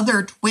some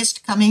other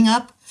twist coming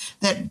up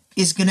that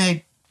is going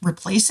to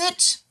replace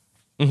it.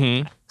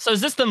 Mm-hmm. So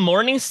is this the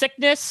morning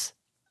sickness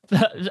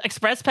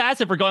Express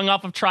Pass if we're going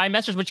off of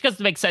trimesters, which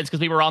doesn't make sense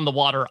because we were on the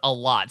water a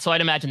lot. So I'd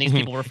imagine these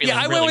people were feeling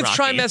I really went with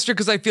rocky. trimester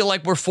because I feel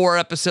like we're 4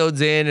 episodes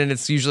in and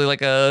it's usually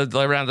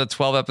around the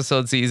 12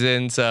 episode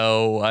season.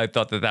 So I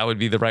thought that would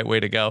be the right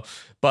way to go.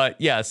 But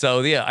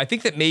I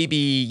think that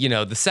maybe,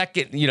 the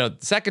second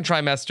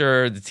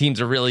trimester, the teams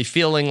are really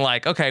feeling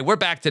okay, we're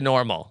back to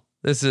normal.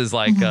 This is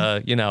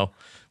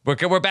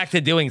we're back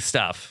to doing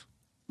stuff.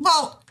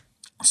 Well,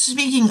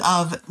 speaking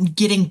of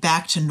getting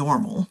back to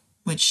normal,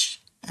 which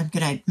I'm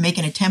going to make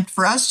an attempt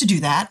for us to do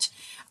that.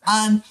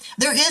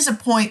 There is a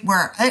point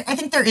where I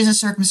think there is a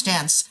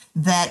circumstance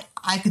that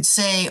I could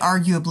say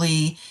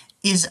arguably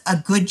is a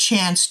good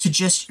chance to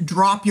just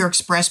drop your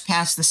Express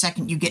Pass the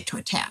second you get to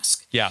a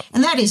task. Yeah.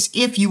 And that is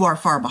if you are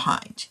far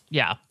behind.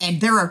 Yeah. And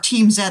if there are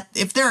teams at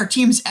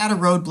a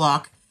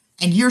roadblock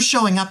and you're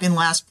showing up in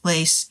last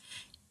place,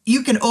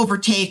 you can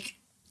overtake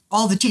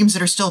all the teams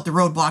that are still at the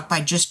roadblock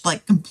by just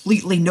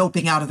completely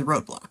noping out of the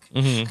roadblock.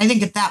 Mm-hmm. I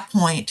think at that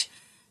point,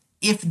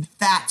 if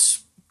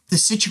that's the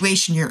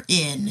situation you're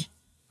in,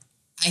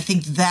 I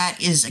think that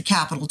is a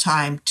capital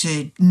time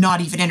to not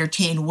even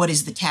entertain what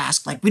is the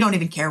task. We don't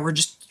even care. We're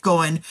just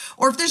going.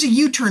 Or if there's a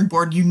U-turn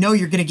board, you're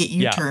going to get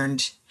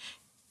U-turned.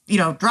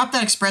 Drop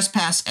that Express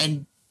Pass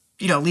and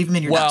leave them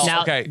in your dust.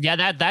 Now, okay.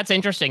 Yeah, that's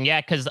interesting. Yeah,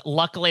 because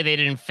luckily they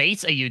didn't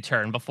face a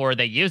U-turn before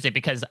they used it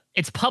because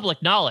it's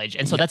public knowledge.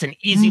 And so that's an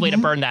easy way to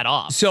burn that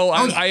off. So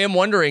I am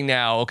wondering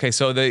now, okay,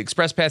 so the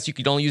Express Pass, you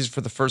could only use it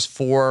for the first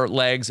 4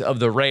 legs of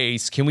the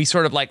race. Can we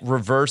sort of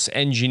reverse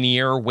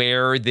engineer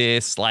where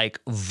this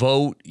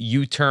vote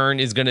U-turn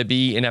is going to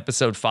be in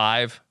episode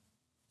 5?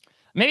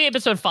 maybe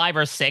episode 5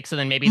 or 6, and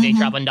then maybe they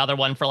drop another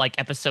one for like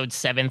episode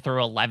 7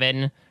 through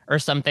 11 or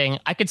something.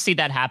 I could see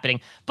that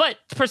happening. But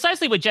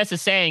precisely what Jess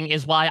is saying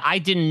is why I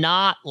did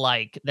not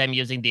like them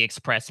using the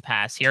Express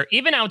Pass here,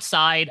 even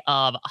outside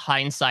of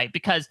hindsight,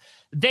 because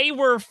they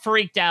were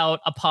freaked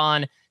out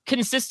upon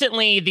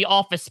consistently the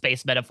Office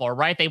Space metaphor,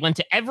 right? They went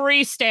to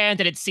every stand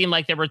and it seemed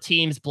like there were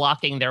teams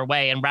blocking their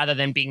way. And rather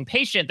than being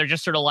patient, they're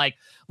just sort of like,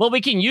 well, we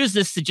can use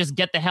this to just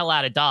get the hell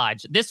out of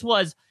Dodge. This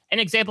was an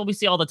example we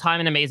see all the time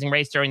in Amazing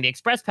Race during the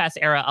Express Pass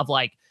era of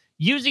like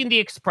using the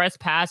Express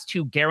Pass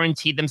to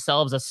guarantee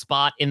themselves a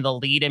spot in the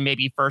lead and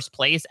maybe first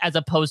place, as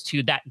opposed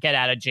to that get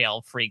out of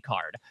jail free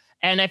card.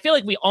 And I feel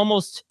like we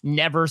almost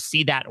never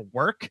see that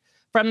work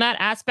from that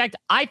aspect.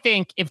 I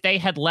think if they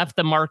had left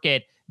the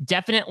market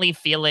definitely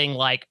feeling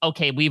like,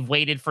 okay, we've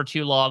waited for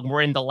too long,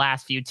 we're in the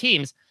last few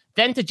teams,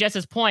 then to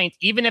Jess's point,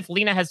 even if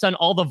Lena has done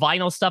all the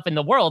vinyl stuff in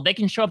the world, they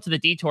can show up to the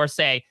detour,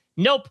 say,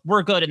 nope,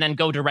 we're good, and then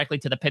go directly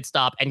to the pit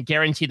stop and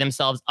guarantee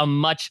themselves a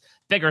much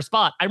bigger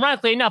spot.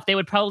 Ironically enough, they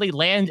would probably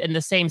land in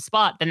the same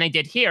spot than they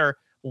did here,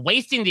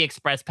 wasting the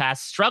Express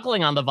Pass,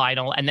 struggling on the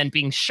vinyl, and then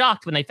being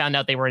shocked when they found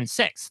out they were in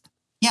 6th.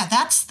 Yeah,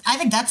 I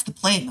think that's the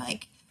play,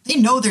 Mike. They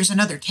know there's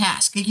another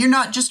task. You're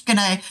not just going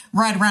to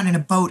ride around in a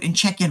boat and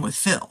check in with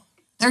Phil.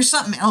 There's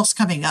something else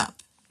coming up,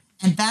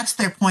 and that's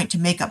their point to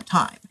make up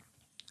time.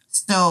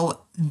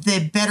 So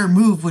the better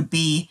move would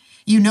be,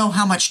 you know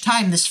how much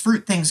time this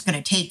fruit thing's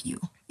going to take you,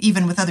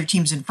 even with other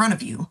teams in front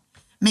of you.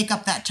 Make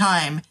up that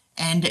time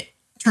and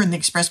turn the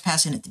Express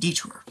Pass in at the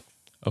detour.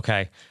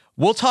 Okay.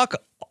 We'll talk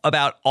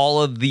about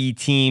all of the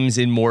teams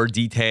in more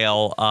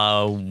detail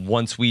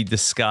once we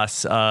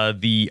discuss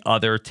the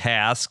other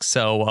tasks.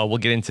 So we'll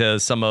get into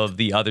some of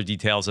the other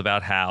details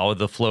about how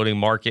the floating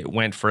market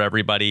went for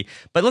everybody.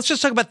 But let's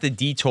just talk about the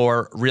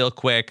detour real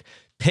quick.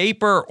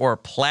 Paper or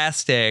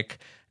plastic?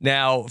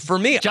 Now, for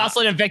me,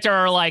 Jocelyn and Victor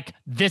are like,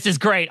 this is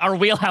great. Our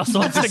wheelhouse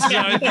once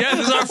again. yeah,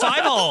 this is our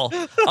final.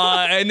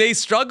 And they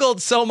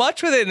struggled so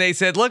much with it. And they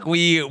said, look,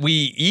 we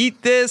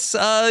eat this,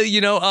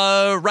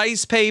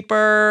 rice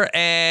paper,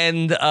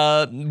 and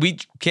we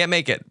can't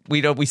make it.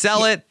 We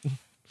sell it.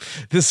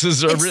 This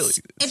is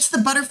It's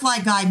the butterfly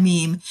guy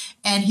meme.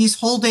 And he's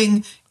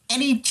holding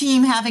any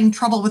team having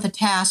trouble with a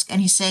task.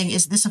 And he's saying,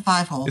 is this a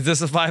 5-hole? Is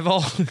this a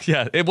 5-hole?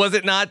 Yeah. Was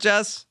it not,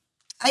 Jess?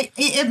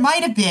 It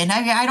might have been.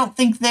 I don't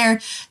think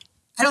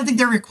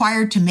they're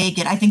required to make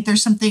it. I think there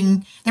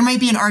might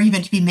be an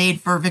argument to be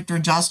made for Victor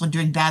and Jocelyn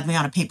doing badly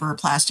on a paper or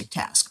plastic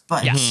task.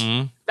 But yes,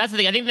 that's the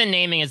thing. I think the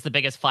naming is the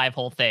biggest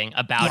 5-hole thing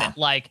about it.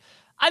 Like,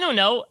 I don't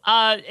know.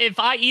 If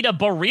I eat a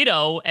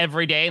burrito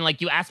every day and like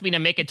you ask me to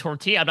make a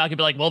tortilla, I'm not gonna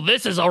be like, well,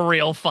 this is a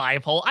real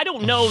 5-hole. I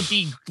don't know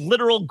the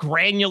literal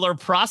granular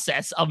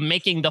process of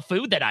making the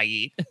food that I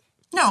eat.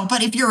 No,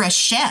 but if you're a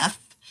chef,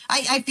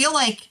 I feel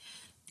like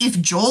if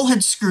Joel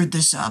had screwed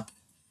this up,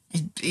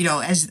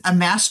 as a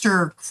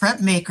master crepe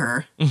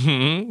maker,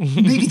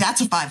 maybe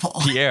that's a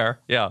 5-hole. Yeah.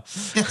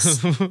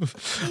 Yes.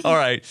 All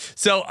right.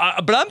 So,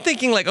 but I'm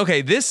thinking like,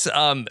 okay, this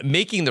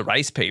making the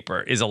rice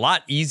paper is a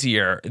lot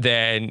easier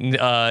than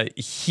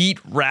heat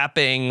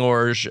wrapping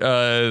or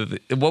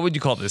what would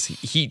you call this?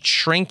 Heat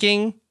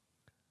shrinking?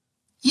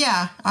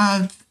 Yeah.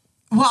 Well,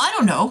 I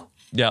don't know.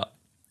 Yeah.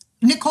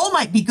 Nicole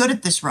might be good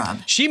at this, Rob.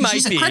 She might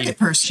She's be. a cricket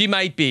person. She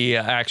might be,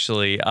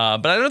 actually.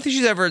 But I don't think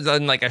she's ever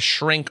done like a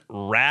shrink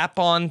wrap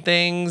on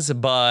things.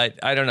 But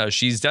I don't know.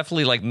 She's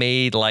definitely like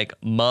made like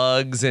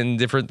mugs and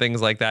different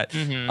things like that.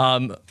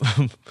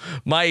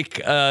 Mike,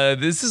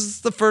 this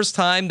is the first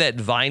time that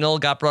vinyl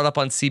got brought up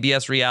on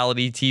CBS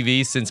reality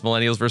TV since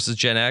Millennials versus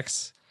Gen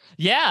X.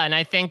 Yeah, and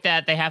I think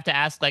that they have to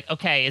ask, like,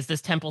 okay, is this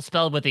temple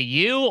spelled with a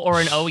U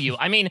or an OU?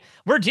 I mean,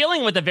 we're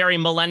dealing with a very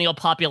millennial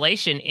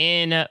population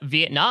in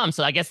Vietnam,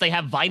 so I guess they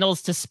have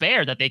vinyls to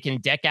spare that they can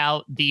deck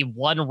out the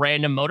one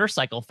random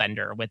motorcycle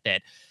fender with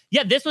it.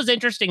 Yeah, this was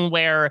interesting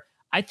where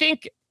I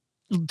think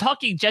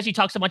Jesse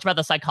talked so much about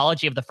the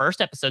psychology of the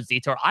first episode's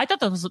detour. I thought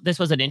this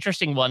was an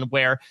interesting one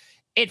where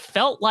it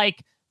felt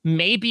like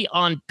maybe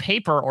on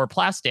paper or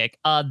plastic,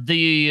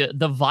 the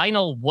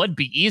vinyl would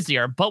be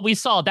easier, but we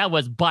saw that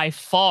was by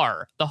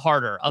far the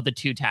harder of the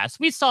two tasks.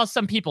 We saw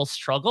some people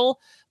struggle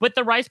with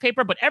the rice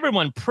paper, but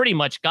everyone pretty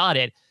much got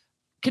it.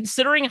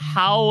 Considering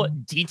how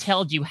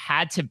detailed you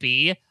had to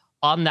be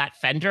on that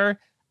fender,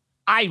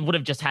 I would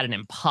have just had an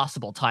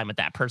impossible time with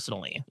that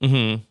personally.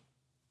 Mm-hmm.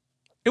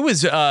 It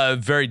was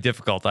very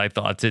difficult, I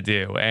thought, to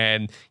do.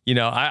 And,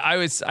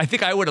 I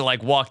think I would have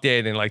like walked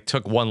in and like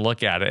took one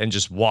look at it and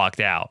just walked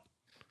out.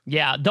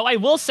 Yeah, though I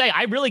will say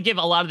I really give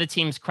a lot of the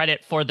teams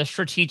credit for the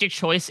strategic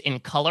choice in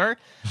color.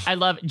 I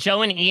love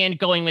Joe and Ian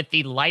going with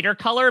the lighter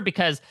color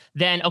because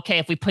then, okay,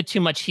 if we put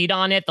too much heat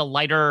on it, the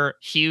lighter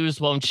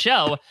hues won't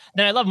show.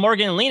 Then I love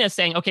Morgan and Lena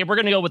saying, okay, we're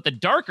going to go with the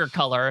darker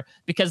color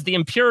because the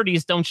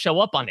impurities don't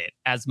show up on it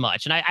as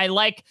much. And I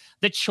like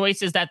the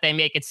choices that they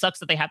make. It sucks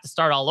that they have to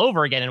start all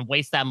over again and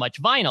waste that much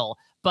vinyl.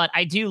 But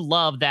I do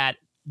love that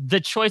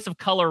the choice of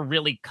color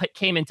really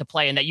came into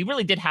play and that you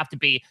really did have to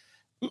be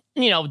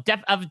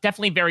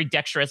definitely very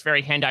dexterous,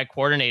 very hand-eye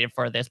coordinated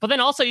for this. But then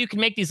also you can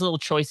make these little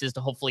choices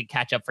to hopefully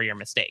catch up for your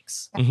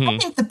mistakes. I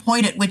think the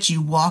point at which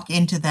you walk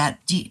into that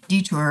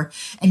detour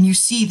and you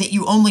see that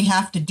you only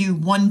have to do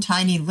one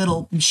tiny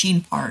little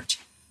machine part,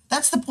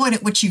 that's the point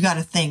at which you got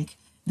to think,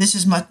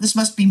 this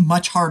must be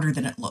much harder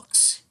than it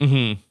looks.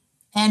 Mm-hmm.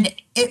 And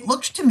it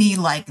looked to me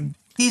like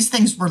these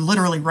things were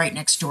literally right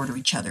next door to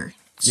each other.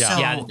 Yeah.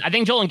 Yeah, I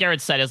think Joel and Garrett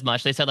said as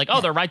much. They said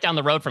they're right down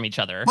the road from each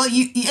other. Well,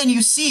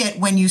 you see it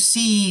when you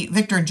see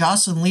Victor and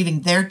Jocelyn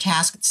leaving their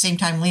task at the same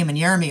time Liam and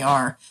Jeremy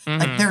are.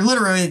 Like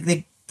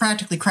they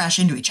practically crash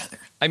into each other.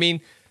 I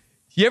mean,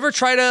 you ever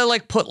try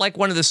to put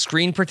one of the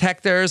screen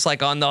protectors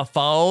on the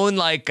phone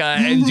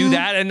and do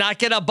that and not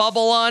get a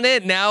bubble on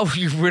it? Now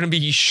you're going to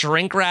be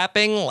shrink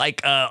wrapping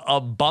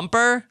a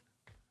bumper.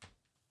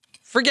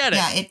 Forget it.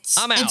 Yeah,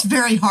 I'm out. It's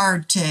very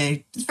hard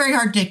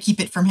to keep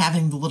it from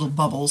having the little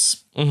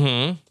bubbles.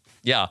 Mm-hmm.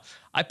 Yeah.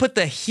 I put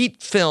the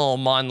heat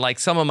film on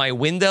some of my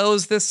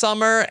windows this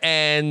summer,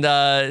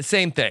 and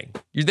same thing.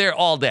 You're there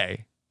all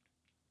day.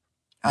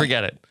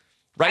 Forget it.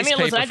 Rice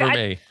paper for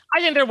me. I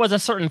think there was a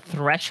certain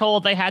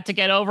threshold they had to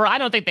get over. I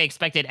don't think they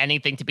expected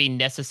anything to be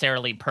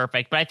necessarily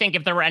perfect, but I think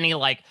if there were any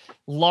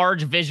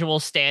large visual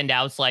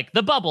standouts like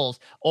the bubbles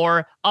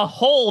or a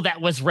hole that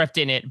was ripped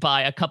in it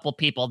by a couple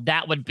people,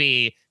 that would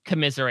be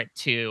commiserate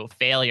to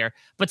failure.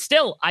 But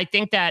still, I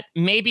think that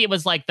maybe it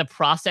was the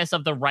process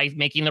of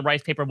making the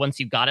rice paper once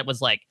you got it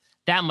was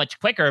that much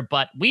quicker,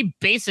 but we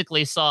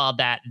basically saw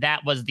that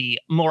was the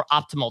more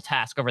optimal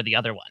task over the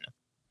other one.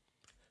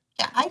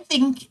 Yeah, I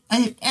think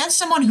as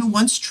someone who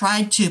once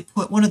tried to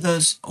put one of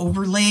those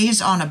overlays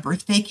on a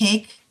birthday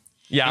cake,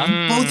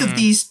 yeah, both of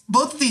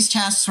these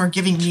tasks were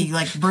giving me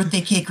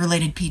birthday cake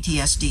related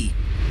PTSD.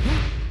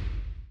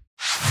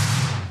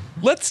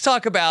 Let's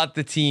talk about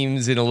the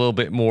teams in a little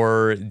bit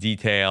more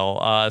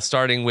detail,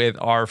 starting with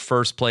our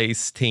first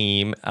place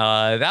team.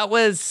 That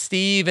was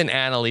Steve and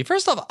Annalie.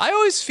 First off, I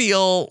always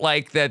feel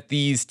that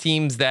these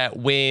teams that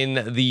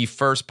win the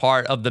first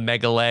part of the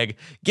mega leg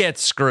get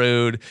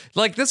screwed.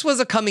 This was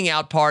a coming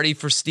out party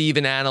for Steve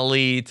and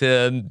Annalie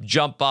to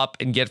jump up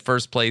and get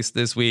first place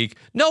this week.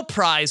 No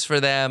prize for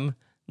them.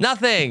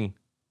 Nothing.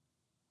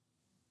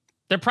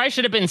 Their prize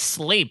should have been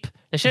sleep.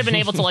 They should have been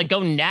able to go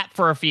nap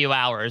for a few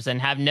hours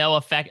and have no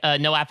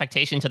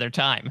affectation to their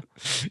time.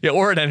 Yeah,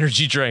 or an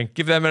energy drink.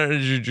 Give them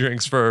energy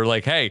drinks for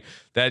hey,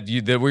 that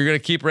we're gonna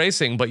keep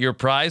racing, but your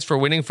prize for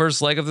winning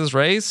first leg of this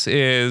race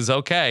is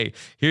okay.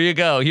 Here you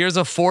go. Here's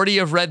a 40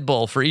 of Red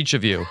Bull for each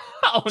of you.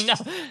 Oh no,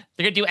 they're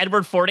gonna do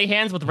Edward 40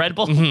 hands with Red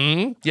Bull.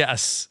 Mm-hmm.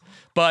 Yes.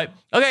 But,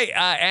 okay,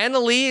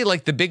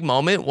 Annalie, the big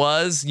moment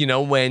was,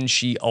 when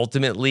she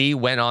ultimately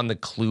went on the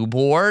clue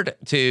board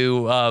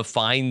to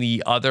find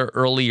the other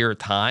earlier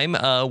time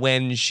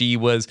when she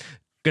was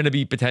going to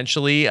be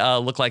potentially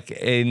look like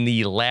in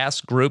the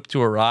last group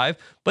to arrive.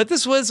 But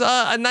this was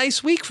a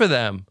nice week for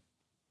them.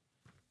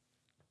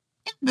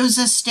 It was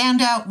a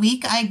standout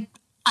week. I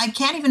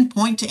can't even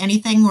point to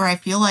anything where I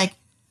feel like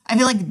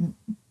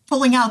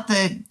pulling out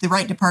the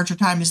right departure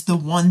time is the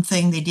one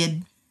thing they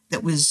did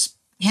that was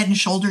head and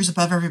shoulders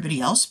above everybody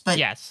else, but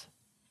yes,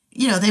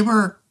 they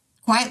were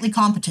quietly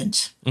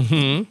competent.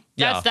 Mm-hmm.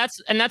 Yeah,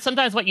 that's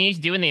sometimes what you need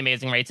to do in the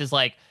Amazing Race is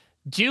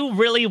do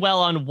really well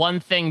on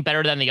one thing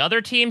better than the other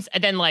teams,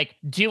 and then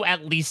do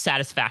at least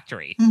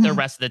satisfactory the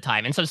rest of the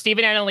time. And so Steve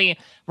and Annalie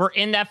were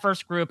in that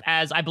first group,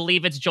 as I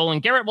believe it's Joel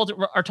and Garrett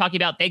are talking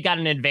about. They got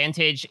an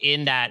advantage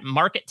in that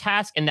market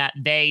task, in that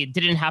they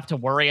didn't have to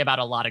worry about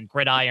a lot of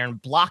gridiron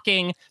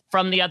blocking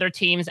from the other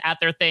teams at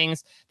their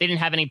things. They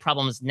didn't have any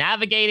problems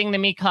navigating the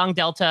Mekong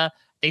Delta.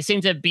 They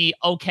seem to be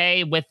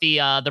okay with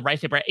the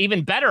rice paper,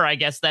 even better, I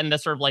guess, than the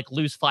sort of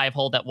loose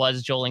 5-hole that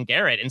was Joel and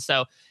Garrett. And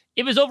so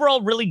it was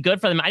overall really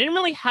good for them. I didn't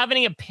really have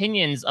any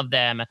opinions of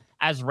them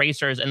as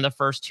racers in the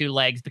first two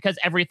legs because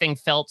everything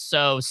felt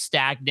so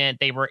stagnant.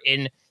 They were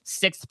in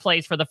 6th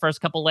place for the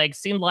first couple legs.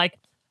 Seemed like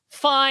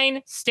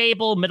fine,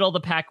 stable, middle of the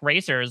pack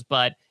racers,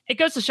 but it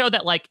goes to show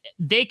that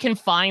they can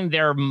find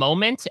their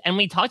moment. And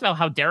we talked about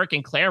how Derek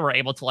and Claire were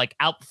able to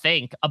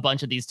outthink a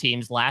bunch of these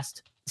teams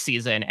last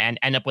season and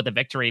end up with a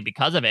victory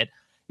because of it.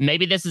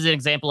 Maybe this is an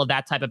example of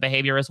that type of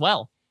behavior as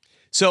well.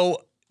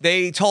 So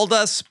they told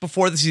us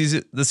before the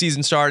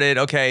season started,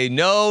 okay,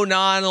 no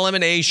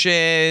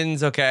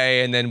non-eliminations,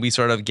 okay, and then we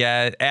sort of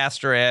get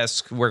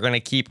asterisk, we're going to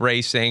keep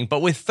racing.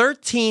 But with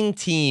 13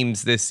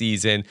 teams this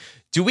season,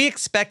 do we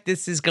expect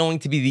this is going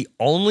to be the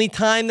only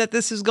time that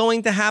this is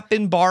going to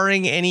happen,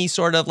 barring any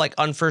sort of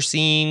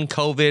unforeseen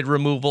COVID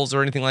removals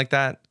or anything like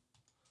that?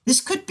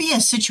 This could be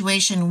a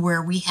situation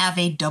where we have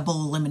a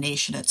double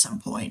elimination at some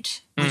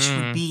point, which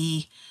would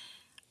be,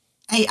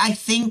 I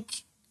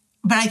think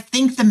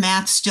the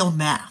math still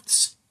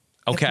maths.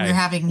 Okay. If we're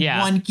having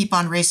one keep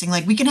on racing,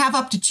 we can have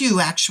up to 2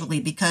 actually,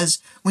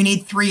 because we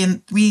need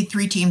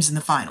 3 teams in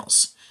the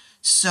finals.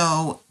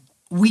 So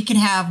we can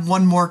have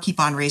one more keep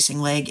on racing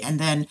leg. And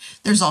then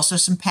there's also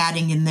some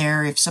padding in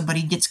there. If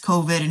somebody gets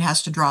COVID and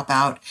has to drop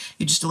out,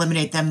 you just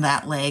eliminate them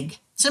that leg,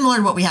 similar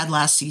to what we had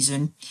last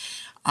season.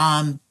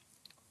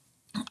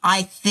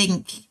 I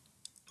think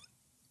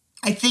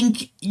I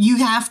think you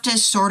have to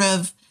sort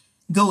of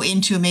go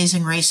into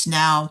Amazing Race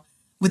now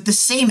with the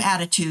same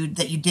attitude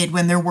that you did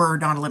when there were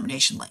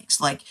non-elimination legs.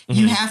 Like,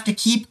 you have to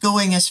keep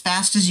going as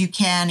fast as you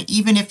can,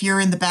 even if you're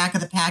in the back of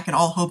the pack and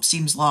all hope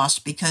seems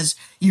lost, because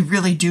you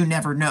really do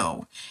never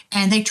know.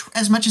 And they,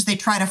 as much as they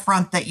try to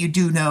front that you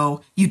do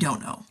know, you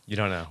don't know. You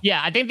don't know. Yeah,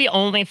 I think the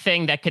only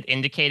thing that could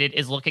indicate it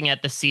is looking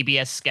at the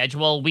CBS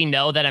schedule. We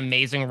know that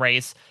Amazing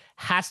Race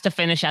has to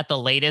finish at the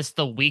latest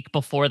the week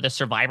before the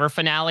Survivor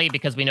finale,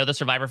 because we know the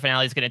Survivor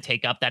finale is going to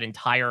take up that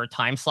entire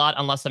time slot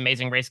unless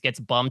Amazing Race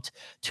gets bumped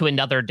to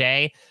another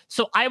day.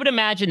 So I would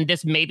imagine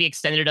this maybe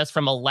extended us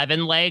from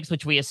 11 legs,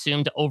 which we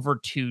assumed, over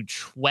to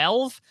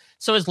 12.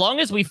 So as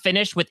long as we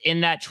finish within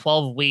that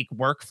 12-week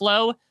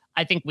workflow,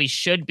 I think we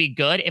should be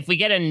good. If we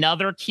get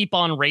another Keep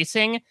On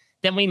Racing,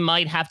 then we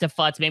might have to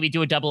futz, maybe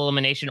do a double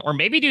elimination, or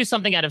maybe do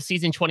something out of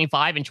season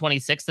 25 and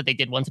 26 that they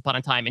did once upon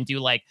a time and do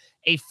like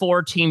a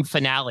 4-team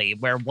finale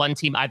where one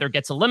team either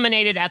gets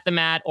eliminated at the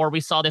mat, or we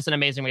saw this in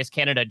Amazing Race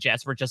Canada,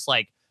 Jess, where just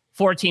like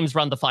 4 teams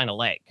run the final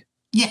leg.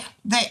 Yeah,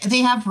 they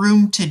have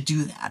room to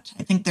do that.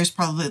 I think there's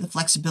probably the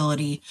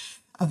flexibility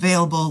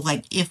available.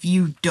 Like, if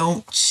you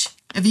want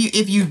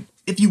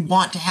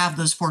to have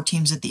those 4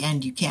 teams at the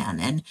end, you can.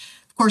 And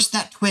of course,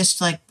 that twist,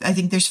 like, I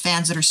think there's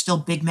fans that are still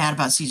big mad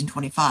about season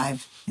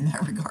 25 in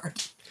that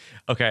regard.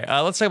 Okay,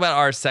 let's talk about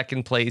our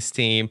second place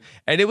team.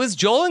 And it was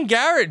Joel and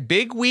Garrett.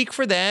 Big week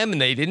for them,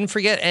 and they didn't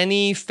forget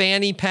any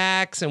fanny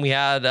packs. And we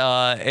had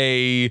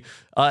a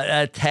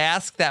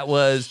task that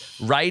was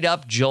right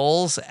up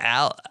Joel's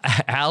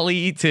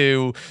alley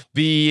to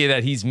be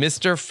that he's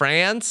Mr.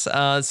 France.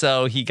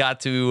 So he got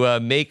to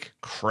make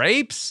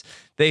crepes.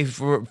 They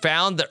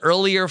found the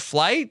earlier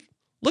flight.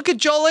 Look at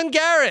Joel and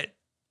Garrett.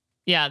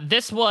 Yeah,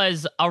 this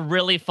was a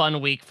really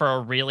fun week for a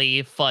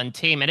really fun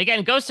team. And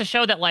again, goes to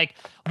show that, like,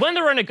 when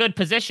they're in a good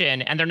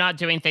position and they're not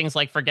doing things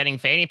like forgetting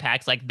fanny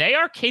packs, like, they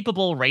are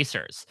capable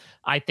racers.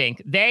 I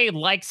think they,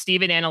 like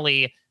Steve and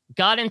Annalie,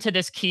 got into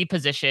this key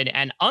position,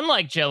 and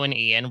unlike Joe and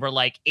Ian, were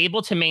like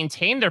able to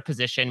maintain their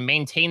position,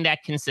 maintain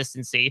that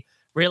consistency,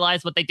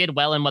 realize what they did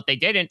well and what they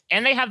didn't,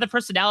 and they have the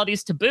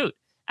personalities to boot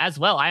as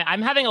well.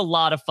 I'm having a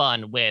lot of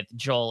fun with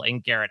Joel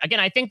and Garrett. Again,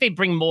 I think they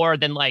bring more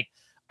than like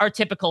our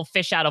typical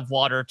fish out of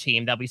water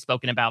team that we've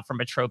spoken about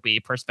from a trophy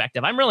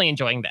perspective. I'm really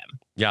enjoying them.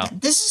 Yeah.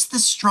 This is the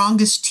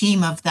strongest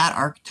team of that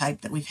archetype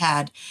that we've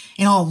had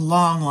in a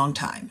long, long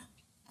time.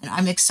 And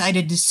I'm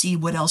excited to see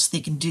what else they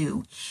can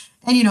do.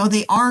 And, you know,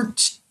 they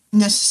aren't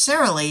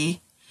necessarily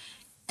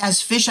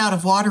as fish out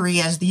of watery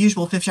as the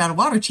usual fish out of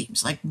water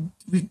teams. Like,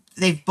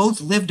 they've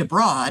both lived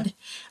abroad.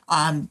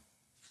 And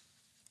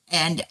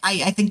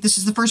I think this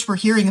is the first we're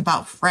hearing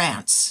about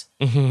France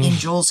in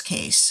Joel's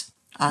case.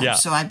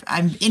 So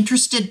I'm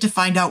interested to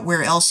find out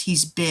where else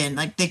he's been.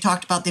 Like, they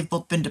talked about, they've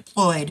both been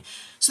deployed.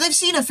 So they've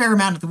seen a fair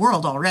amount of the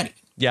world already.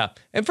 Yeah.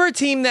 And for a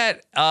team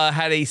that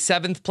had a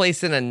 7th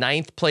place and a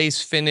 9th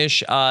place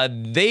finish,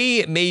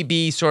 they may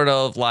be sort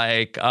of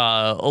like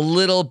a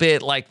little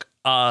bit like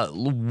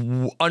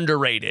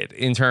underrated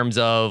in terms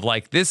of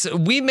like this.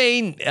 We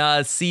may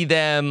see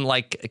them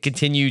like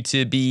continue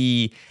to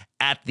be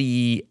at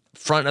the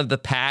front of the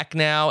pack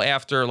now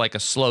after like a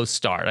slow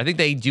start. I think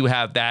they do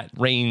have that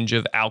range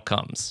of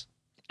outcomes.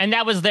 And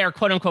that was their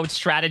quote unquote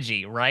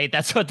strategy, right?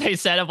 That's what they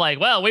said of like,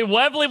 well, we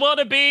really want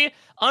to be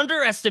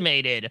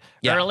underestimated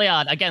early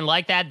on. Again,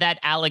 like that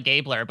Alec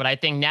Gabler. But I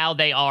think now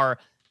they are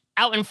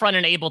out in front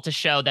and able to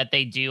show that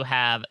they do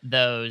have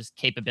those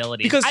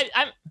capabilities. Because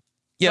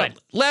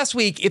last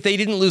week, if they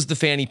didn't lose the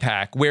fanny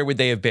pack, where would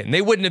they have been?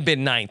 They wouldn't have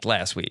been 9th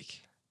last week.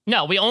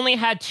 No, we only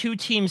had 2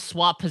 teams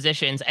swap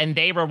positions, and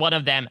they were one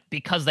of them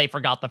because they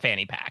forgot the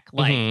fanny pack.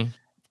 Like,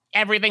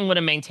 everything would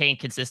have maintained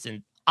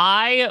consistent.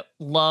 I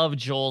love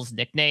Joel's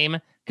nickname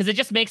because it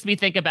just makes me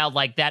think about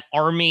like that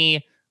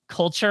army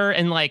culture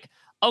and like,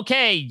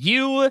 okay,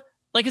 you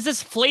like, is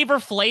this Flavor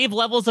Flav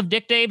levels of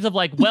nicknames of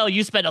like, well,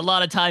 you spent a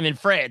lot of time in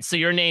France, so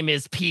your name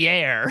is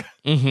Pierre.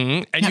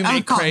 And now, you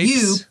make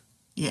crepes.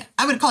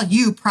 I would call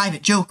you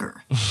Private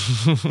Joker.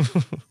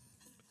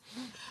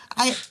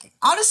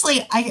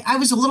 I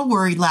was a little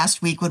worried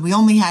last week when we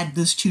only had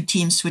those 2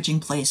 teams switching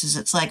places.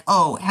 It's like,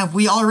 oh, have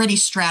we already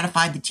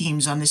stratified the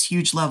teams on this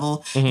huge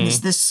level?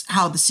 Is this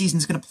how the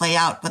season's going to play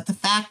out? But the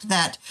fact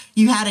that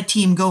you had a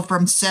team go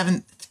from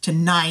 7th to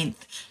 9th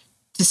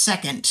to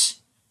 2nd,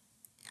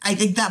 I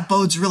think that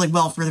bodes really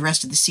well for the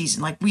rest of the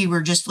season. Like, we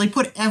were just like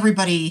put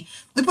everybody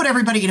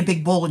in a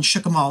big bowl and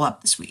shook them all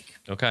up this week.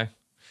 Okay.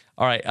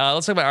 All right,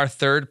 let's talk about our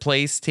 3rd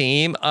place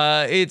team.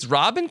 It's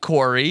Rob and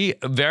Corey,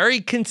 a very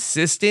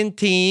consistent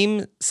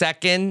team,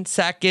 second,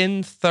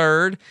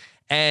 3rd,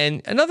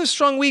 and another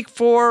strong week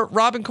for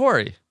Rob and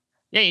Corey.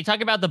 Yeah, you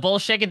talk about the bowl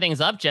shaking things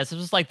up, Jess. This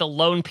was like the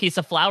lone piece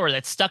of flour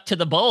that stuck to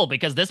the bowl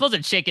because this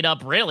wasn't shaken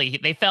up really.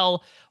 They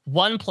fell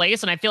 1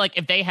 place, and I feel like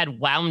if they had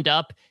wound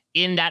up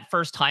in that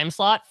first time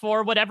slot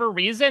for whatever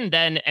reason,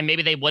 then, and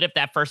maybe they would if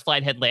that first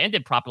flight had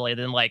landed properly,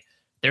 then like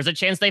there's a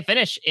chance they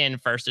finish in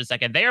 1st or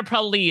 2nd. They are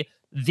probably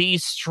the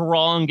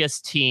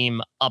strongest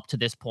team up to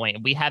this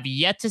point. We have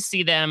yet to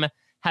see them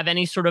have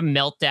any sort of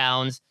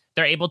meltdowns.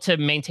 they're able to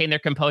maintain their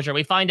composure.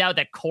 We find out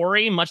that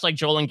Corey, much like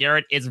Joel and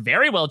Garrett, is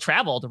very well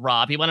traveled,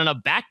 Rob. He went on a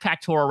backpack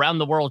tour around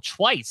the world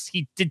twice.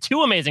 He did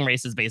 2 amazing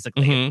races,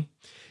 basically. Mm-hmm.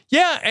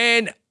 Yeah,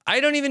 and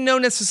I don't even know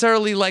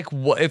necessarily like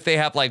if they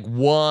have like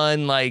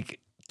one like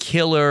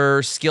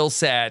killer skill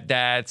set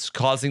that's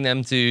causing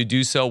them to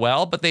do so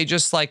well, but they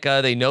just like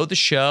they know the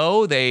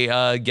show, they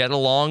get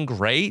along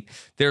great,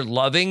 they're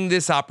loving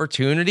this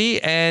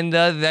opportunity, and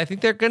I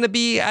think they're going to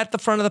be at the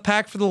front of the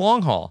pack for the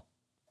long haul.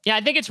 Yeah,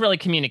 I think it's really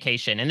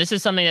communication, and this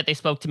is something that they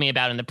spoke to me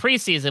about in the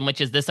preseason,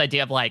 which is this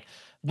idea of like,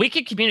 we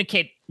could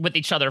communicate with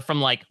each other from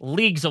like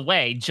leagues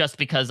away just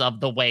because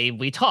of the way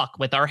we talk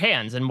with our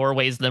hands in more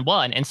ways than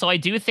one. And so I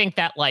do think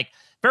that like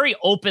very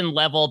open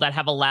level that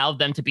have allowed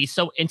them to be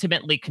so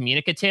intimately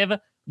communicative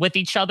with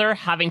each other,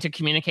 having to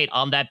communicate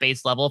on that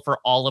base level for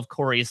all of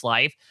Corey's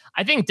life,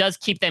 I think does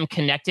keep them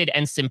connected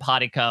and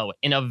simpatico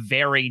in a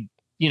very,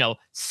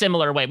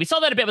 similar way. We saw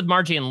that a bit with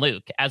Margie and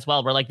Luke as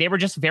well, where like they were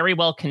just very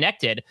well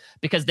connected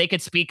because they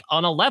could speak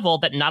on a level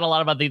that not a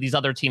lot of these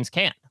other teams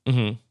can.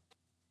 Mm-hmm.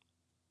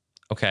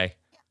 Okay.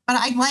 But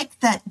I like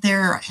that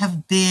there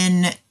have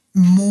been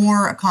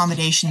more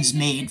accommodations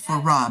made for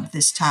Rob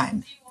this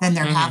time than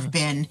there have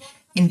been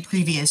in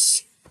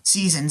previous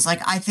seasons.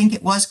 Like, I think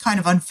it was kind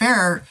of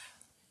unfair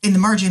in the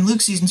Margie and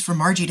Luke seasons for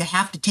Margie to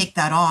have to take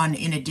that on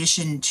in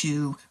addition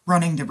to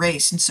running the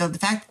race. And so the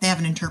fact that they have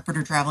an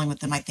interpreter traveling with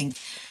them, I think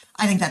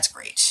that's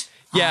great.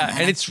 Yeah,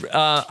 and it's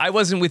I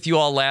wasn't with you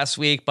all last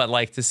week, but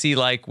like to see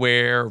like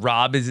where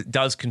Rob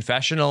does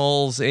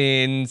confessionals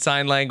in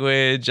sign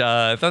language,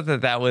 I thought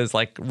that was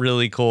like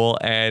really cool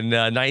and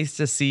nice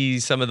to see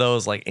some of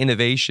those like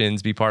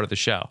innovations be part of the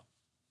show.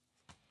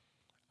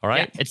 All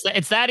right, yeah,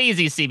 it's that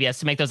easy, CBS,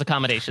 to make those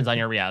accommodations on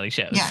your reality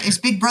shows. Yeah, is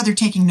Big Brother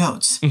taking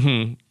notes?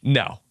 Mm-hmm.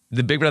 No.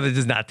 The Big Brother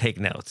does not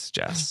take notes,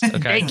 Jess.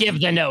 Okay? They give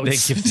the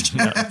notes.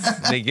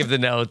 They give the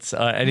notes.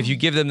 And if you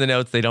give them the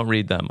notes, they don't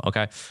read them.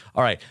 Okay.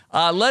 All right.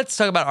 Let's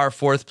talk about our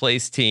 4th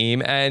place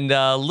team and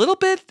a little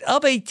bit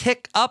of a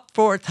tick up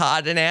for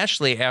Todd and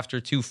Ashley after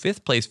 2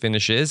 5th place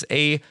finishes.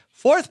 A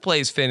 4th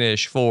place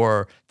finish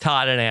for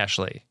Todd and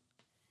Ashley.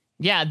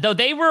 Yeah, though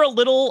they were a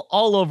little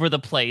all over the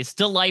place,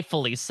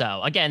 delightfully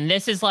so. Again,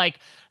 this is like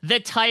the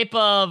type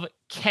of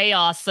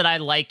chaos that I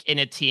like in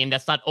a team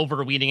that's not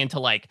overweening into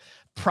like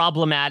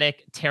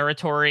problematic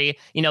territory,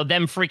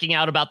 them freaking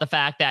out about the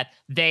fact that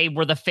they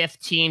were the 5th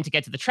team to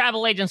get to the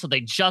travel agent, so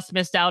they just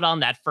missed out on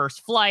that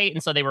first flight,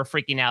 and so they were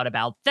freaking out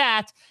about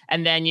that.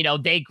 And then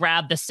they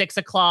grabbed the 6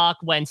 o'clock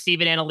when Steve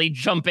and Annalie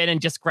jump in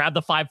and just grab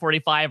the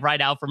 5:45 right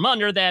out from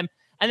under them.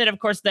 And then, of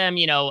course, them,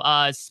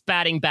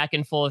 spatting back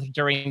and forth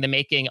during the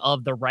making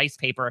of the rice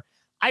paper.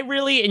 I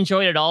really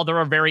enjoyed it all. They're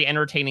a very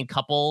entertaining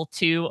couple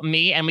to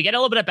me. And we get a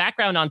little bit of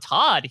background on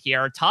Todd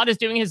here. Todd is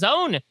doing his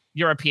own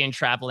European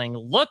traveling.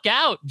 Look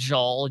out,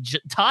 Joel.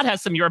 Todd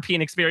has some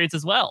European experience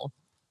as well.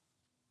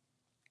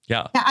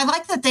 Yeah. I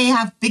like that they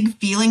have big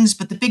feelings,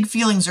 but the big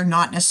feelings are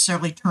not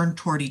necessarily turned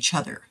toward each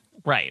other.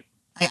 Right.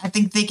 I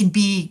think they'd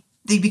be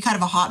kind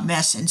of a hot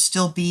mess and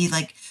still be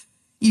like,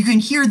 you can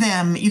hear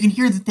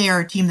that they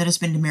are a team that has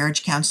been to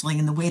marriage counseling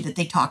in the way that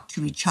they talk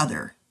to each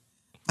other.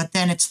 But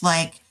then it's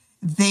like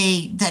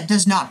that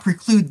does not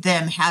preclude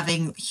them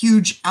having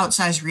huge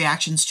outsized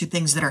reactions to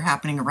things that are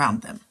happening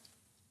around them.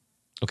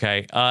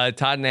 Okay. Todd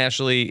and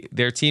Ashley,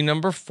 they're team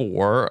number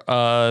 4.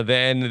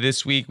 Then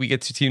this week we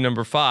get to team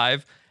number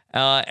 5.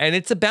 And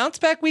it's a bounce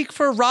back week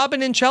for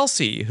Robin and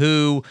Chelsea,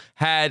 who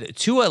had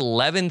 2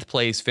 11th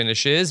place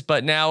finishes,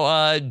 but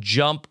now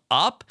jump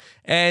up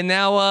and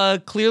now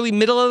clearly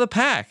middle of the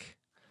pack.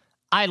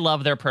 I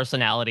love their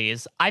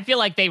personalities. I feel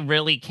like they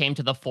really came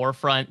to the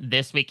forefront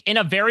this week in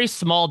a very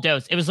small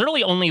dose. It was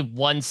literally only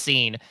one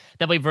scene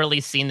that we've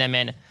really seen them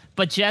in.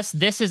 But Jess,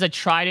 this is a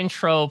tried and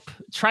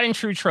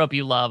true trope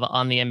you love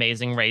on The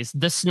Amazing Race.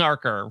 The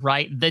snarker,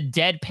 right? The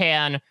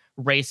deadpan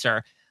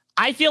racer.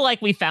 I feel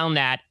like we found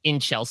that in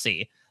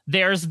Chelsea.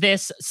 There's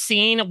this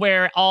scene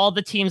where all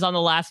the teams on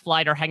the last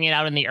flight are hanging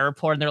out in the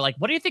airport and they're like,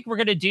 what do you think we're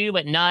going to do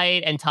at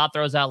night? And Todd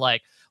throws out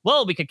like,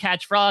 well, we could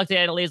catch frogs. And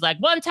Annalie's like,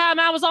 one time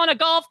I was on a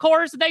golf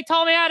course and they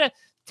told me how to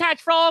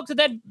catch frogs and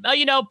then,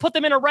 put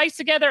them in a rice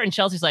together. And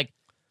Chelsea's like,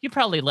 you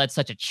probably led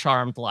such a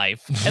charmed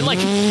life. And like,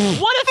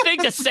 what a thing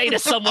to say to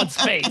someone's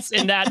face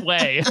in that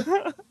way.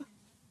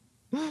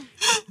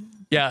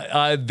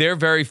 Yeah, they're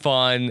very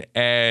fun,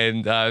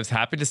 and I was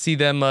happy to see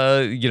them,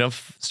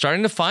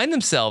 starting to find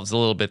themselves a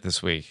little bit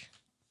this week.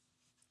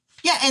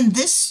 Yeah, and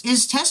this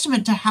is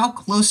testament to how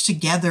close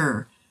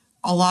together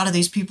a lot of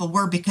these people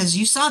were, because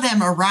you saw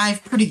them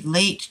arrive pretty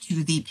late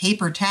to the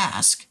paper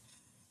task.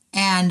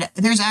 And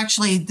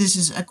this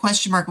is a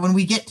question mark. When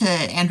we get to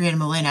Andrea and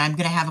Milena, I'm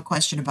going to have a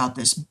question about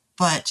this,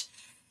 but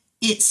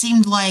it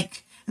seemed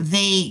like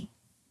they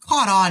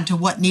caught on to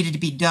what needed to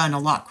be done a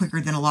lot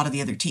quicker than a lot of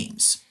the other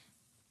teams.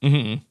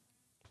 Mm-hmm.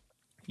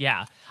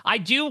 Yeah. I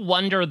do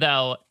wonder,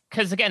 though,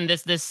 because, again,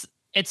 this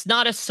it's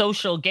not a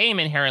social game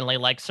inherently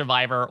like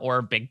Survivor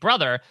or Big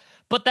Brother,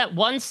 but that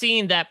one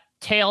scene that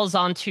tails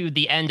onto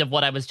the end of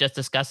what I was just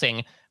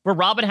discussing, where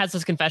Robin has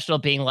this confessional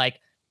being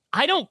like,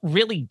 I don't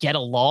really get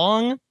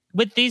along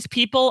with these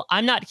people.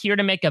 I'm not here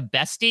to make a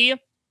bestie.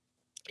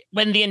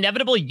 When the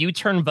inevitable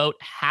U-turn vote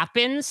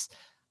happens,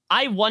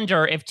 I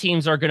wonder if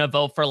teams are going to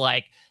vote for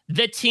like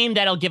the team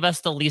that'll give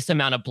us the least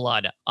amount of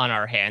blood on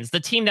our hands, the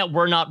team that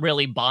we're not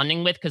really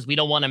bonding with because we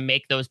don't want to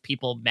make those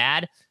people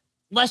mad.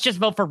 Let's just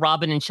vote for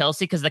Robin and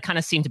Chelsea because they kind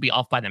of seem to be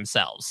off by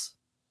themselves.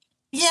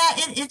 Yeah,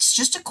 it's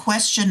just a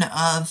question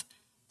of,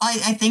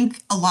 I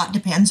think a lot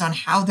depends on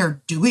how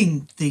they're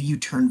doing the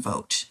U-turn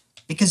vote.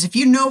 Because if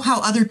you know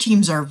how other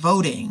teams are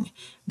voting,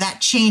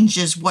 that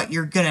changes what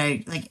you're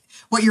going to, like,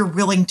 what you're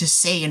willing to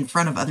say in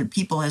front of other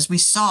people, as we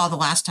saw the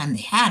last time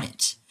they had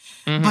it.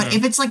 Mm-hmm. But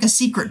if it's like a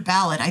secret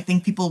ballot, I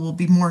think people will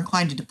be more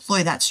inclined to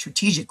deploy that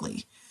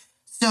strategically.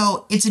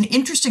 So it's an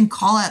interesting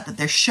call out that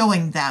they're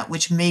showing that,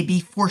 which may be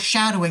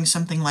foreshadowing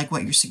something like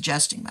what you're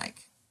suggesting,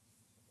 Mike.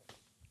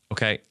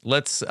 Okay,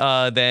 let's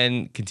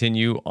then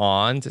continue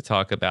on to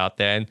talk about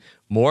then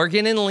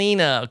Morgan and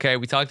Lena. Okay,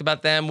 we talked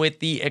about them with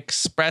the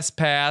Express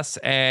Pass,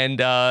 and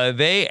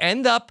they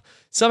end up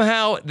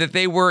somehow that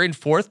they were in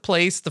 4th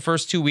place the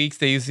first 2 weeks.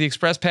 They used the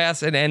Express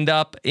Pass and end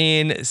up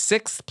in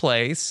 6th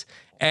place.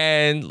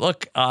 And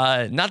look,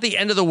 not the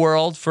end of the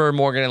world for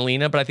Morgan and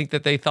Lena, but I think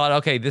that they thought,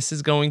 okay, this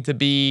is going to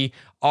be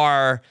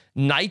our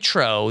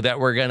nitro that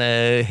we're going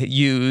to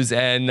use.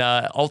 And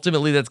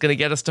ultimately, that's going to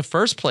get us to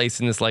 1st place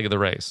in this leg of the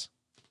race.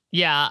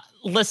 Yeah,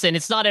 listen,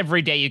 it's not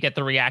every day you get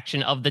the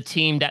reaction of the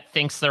team that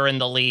thinks they're in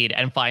the lead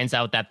and finds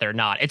out that they're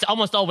not. It's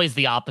almost always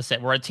the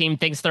opposite, where a team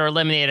thinks they're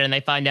eliminated and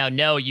they find out,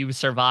 no, you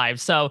survived.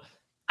 So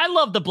I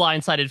love the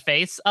blindsided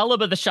face. A little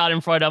bit of the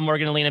schadenfreude on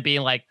Morgan and Lena being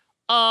like,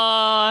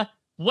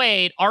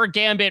 wait, our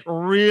gambit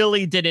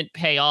really didn't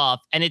pay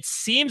off. And it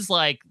seems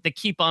like the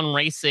keep on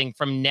racing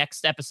from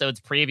next episode's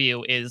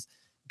preview is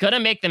going to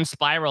make them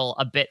spiral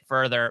a bit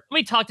further.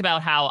 We talked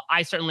about how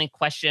I certainly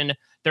question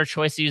their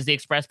choice to use the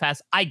Express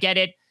Pass. I get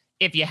it.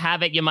 If you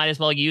have it, you might as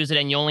well use it,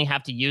 and you only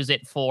have to use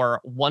it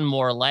for one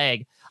more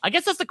leg. I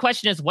guess that's the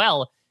question as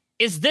well.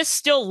 Is this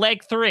still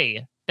leg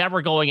 3 that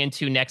we're going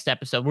into next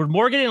episode? Would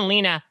Morgan and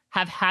Lena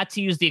have had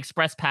to use the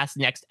Express Pass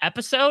next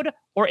episode,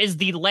 or is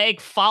the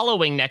leg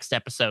following next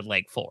episode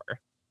leg 4?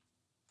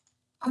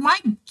 My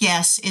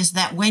guess is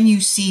that when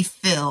you see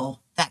Phil,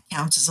 that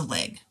counts as a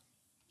leg.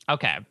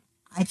 Okay.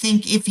 I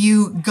think if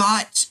you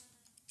got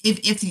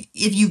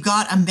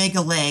a mega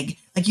leg,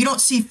 like you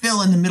don't see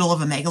Phil in the middle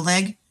of a mega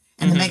leg,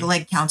 and the mega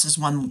leg counts as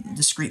one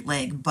discrete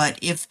leg. But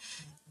if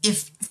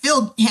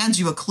Phil hands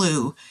you a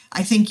clue,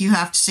 I think you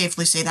have to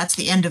safely say that's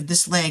the end of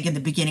this leg and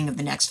the beginning of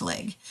the next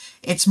leg.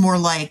 It's more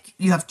like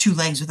you have 2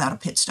 legs without a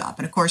pit stop.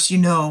 And of course, you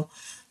know,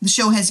 the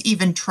show has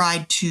even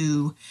tried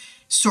to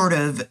sort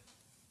of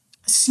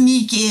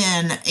sneak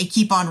in a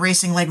keep on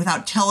racing leg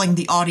without telling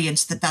the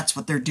audience that that's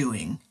what they're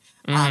doing.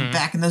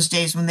 Back in those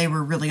days when they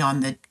were really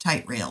on the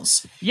tight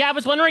rails. Yeah, I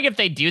was wondering if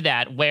they do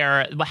that,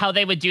 how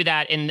they would do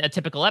that in a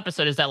typical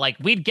episode is that like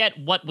we'd get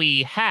what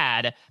we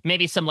had,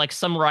 maybe some like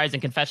summarizing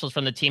confessionals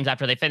from the teams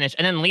after they finish,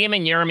 and then Liam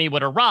and Jeremy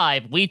would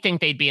arrive. We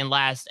think they'd be in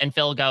last, and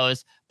Phil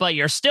goes, "But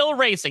you're still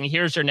racing.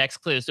 Here's your next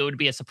clue." So it would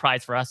be a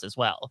surprise for us as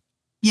well.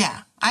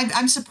 Yeah,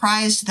 I'm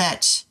surprised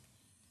that's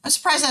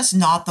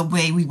not the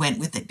way we went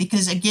with it,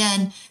 because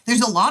again,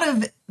 there's a lot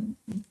of,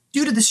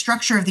 due to the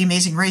structure of The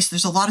Amazing Race,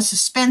 there's a lot of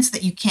suspense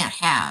that you can't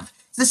have.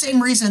 It's the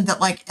same reason that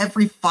like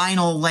every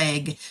final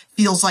leg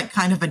feels like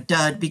kind of a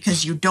dud,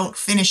 because you don't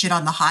finish it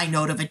on the high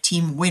note of a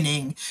team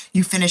winning.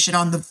 You finish it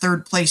on the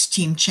 3rd place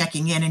team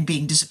checking in and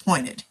being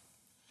disappointed.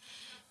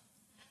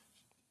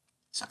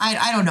 So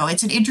I don't know.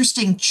 It's an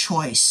interesting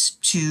choice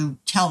to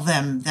tell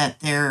them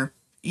that they're,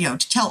 to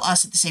tell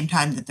us at the same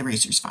time that the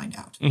racers find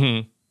out.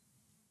 Mm-hmm.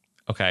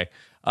 Okay.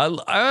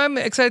 I'm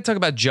excited to talk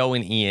about Joe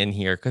and Ian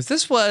here, because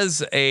this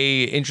was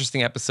a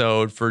interesting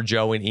episode for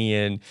Joe and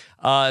Ian.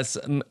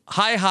 Some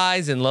high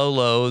highs and low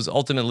lows.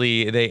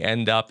 Ultimately, they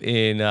end up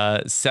in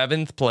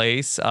 7th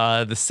place,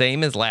 the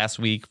same as last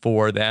week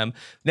for them.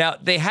 Now,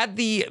 they had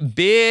the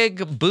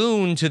big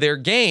boon to their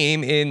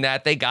game in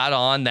that they got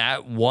on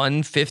that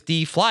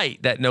 150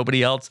 flight that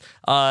nobody else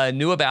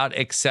knew about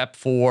except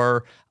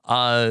for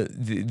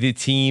the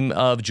team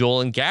of Joel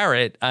and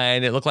Garrett,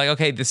 and it looked like,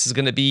 okay, this is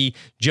going to be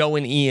Joe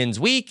and Ian's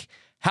week.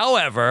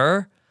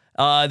 However,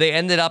 they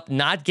ended up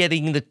not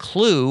getting the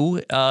clue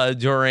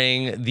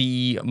during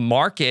the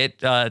market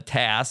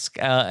task,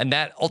 and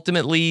that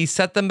ultimately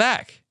set them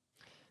back.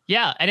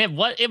 Yeah, and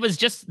it was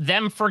just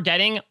them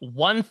forgetting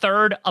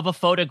 1/3 of a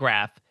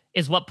photograph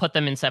is what put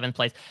them in 7th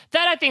place.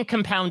 That, I think,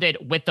 compounded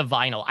with the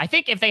vinyl. I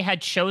think if they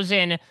had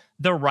chosen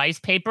the rice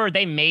paper,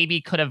 they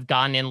maybe could have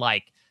gone in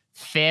like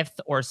 5th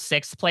or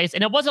 6th place.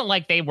 And it wasn't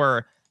like they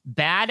were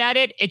bad at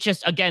it. It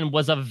just, again,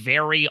 was a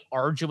very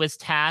arduous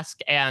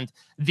task. And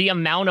the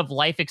amount of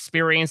life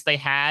experience they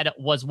had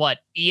was what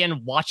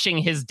Ian watching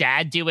his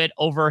dad do it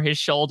over his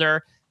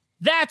shoulder.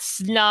 That's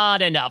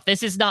not enough.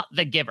 This is not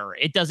The Giver.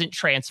 It doesn't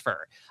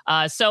transfer.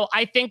 So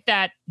I think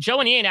that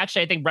Joe and Ian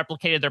actually, I think,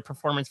 replicated their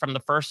performance from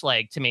the first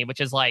leg to me, which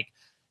is like,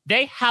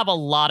 they have a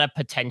lot of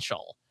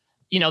potential.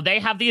 They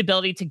have the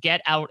ability to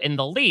get out in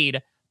the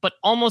lead, but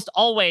almost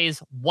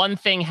always one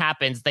thing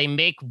happens. They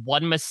make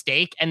one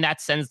mistake, and that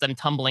sends them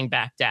tumbling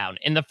back down.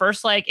 In the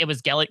first leg, it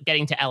was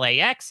getting to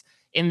LAX.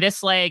 In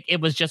this leg,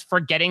 it was just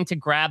forgetting to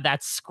grab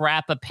that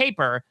scrap of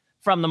paper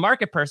from the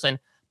market person.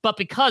 But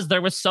because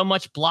there was so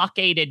much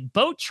blockaded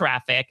boat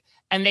traffic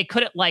and they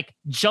couldn't like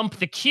jump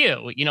the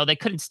queue, they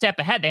couldn't step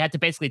ahead. They had to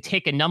basically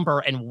take a number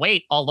and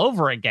wait all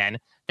over again.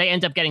 They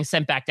end up getting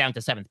sent back down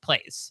to 7th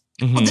place.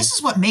 Mm-hmm. Well, this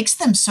is what makes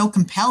them so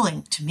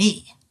compelling to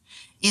me,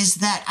 is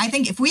that I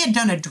think if we had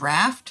done a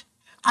draft,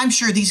 I'm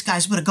sure these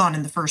guys would have gone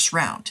in the first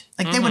round.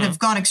 Like they would have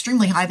gone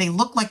extremely high. They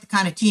look like the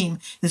kind of team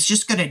that's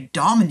just going to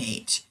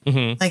dominate.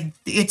 Like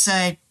it's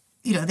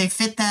they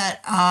fit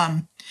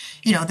that,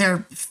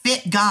 they're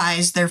fit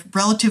guys. They're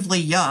relatively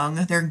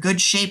young. They're in good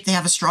shape. They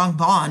have a strong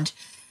bond.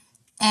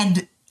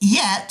 And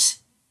yet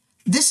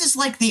this is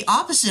like the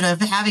opposite of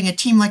having a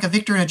team like a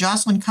Victor and a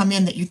Jocelyn come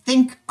in that you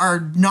think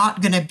are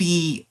not going to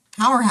be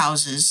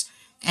powerhouses.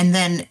 And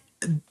then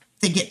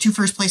they get 2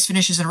 first place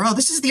finishes in a row.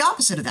 This is the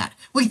opposite of that.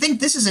 We think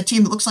this is a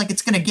team that looks like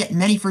it's going to get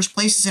many first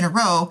places in a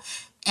row.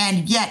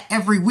 And yet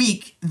every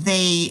week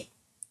they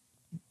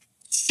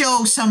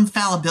show some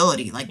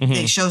fallibility. Like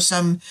they show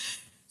some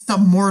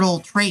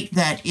mortal trait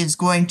that is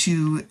going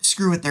to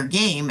screw with their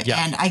game.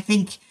 Yeah. And I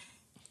think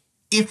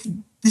if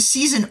the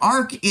season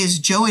arc is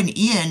Joe and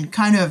Ian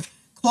kind of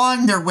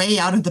clawing their way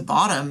out of the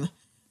bottom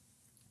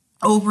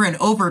over and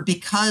over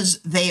because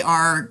they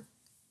are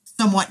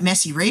somewhat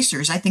messy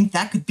racers, I think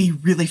that could be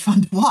really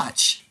fun to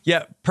watch.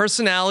 Yeah,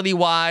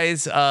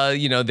 personality-wise,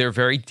 they're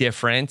very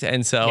different,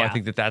 and so I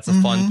think that's a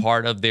fun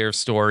part of their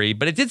story.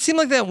 But it did seem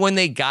like that when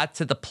they got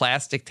to the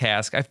plastic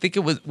task, I think it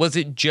was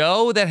it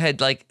Joe that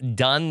had like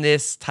done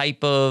this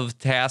type of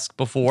task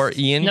before,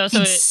 Ian? No, so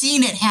He'd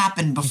seen it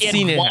happen before.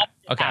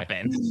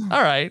 Happen.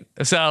 All right,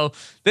 so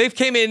they've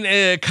came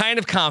in kind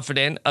of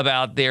confident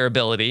about their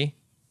ability.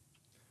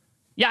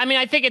 Yeah, I mean,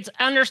 I think it's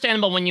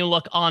understandable when you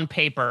look on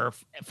paper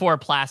for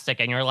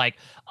plastic and you're like,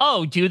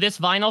 oh, do this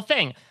vinyl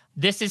thing.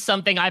 This is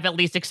something I've at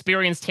least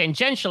experienced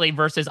tangentially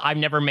versus I've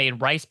never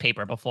made rice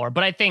paper before.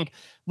 But I think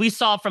we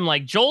saw from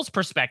like Joel's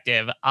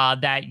perspective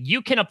that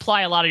you can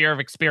apply a lot of your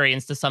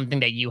experience to something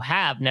that you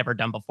have never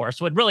done before.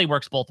 So it really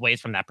works both ways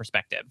from that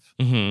perspective.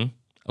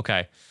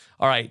 Okay.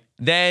 All right.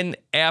 Then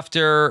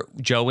after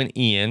Joe and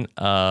Ian,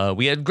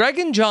 we had Greg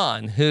and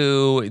John,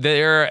 who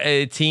they're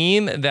a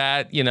team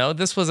that,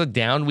 this was a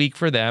down week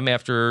for them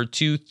after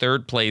 2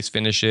 third-place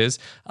finishes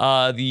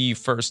the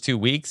first 2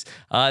 weeks.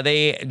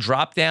 They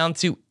dropped down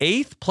to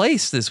 8th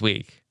place this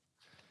week.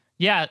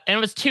 Yeah, and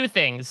it was 2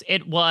 things.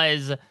 It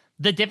was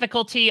the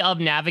difficulty of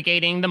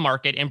navigating the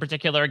market, in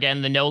particular,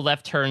 again, the no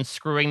left turns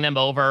screwing them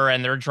over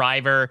and their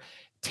driver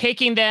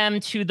taking them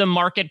to the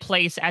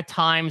marketplace at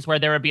times where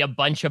there would be a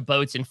bunch of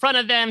boats in front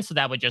of them, so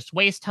that would just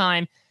waste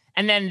time.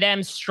 And then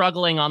them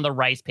struggling on the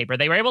rice paper.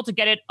 They were able to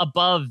get it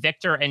above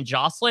Victor and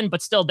Jocelyn,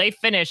 but still they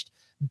finished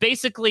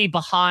basically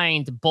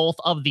behind both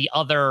of the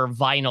other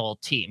vinyl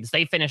teams.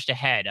 They finished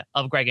ahead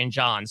of Greg and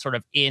John, sort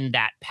of in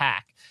that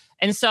pack.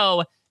 And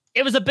so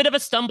it was a bit of a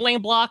stumbling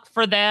block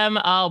for them.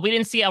 We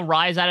didn't see a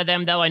rise out of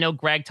them, though. I know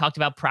Greg talked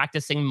about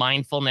practicing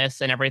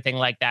mindfulness and everything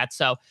like that.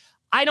 So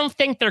I don't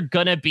think they're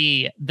going to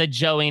be the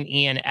Joe and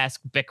Ian-esque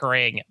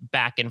bickering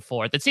back and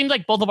forth. It seems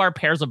like both of our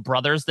pairs of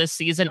brothers this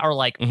season are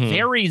like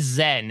very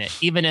zen,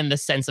 even in the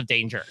sense of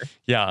danger.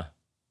 Yeah.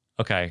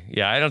 Okay.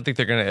 Yeah, I don't think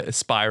they're going to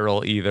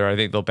spiral either. I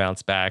think they'll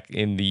bounce back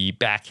in the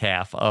back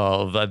half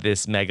of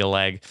this mega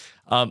leg.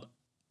 But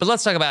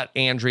let's talk about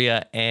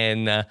Andrea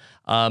and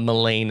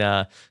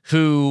Milena,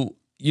 who,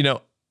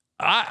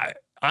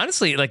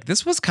 honestly, like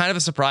this was kind of a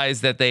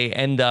surprise that they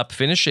end up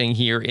finishing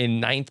here in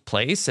 9th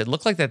place. It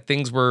looked like that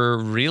things were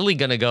really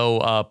going to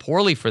go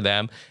poorly for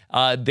them.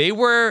 They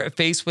were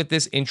faced with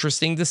this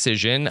interesting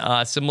decision,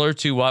 similar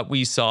to what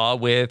we saw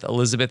with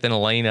Elizabeth and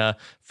Elena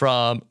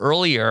from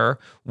earlier,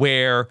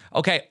 where,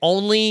 okay,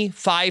 only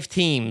 5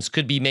 teams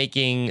could be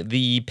making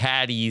the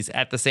patties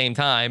at the same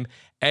time.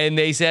 And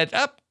they said,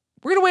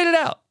 we're going to wait it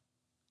out.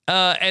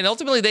 And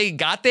ultimately they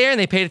got there and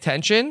they paid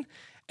attention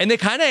and they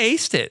kind of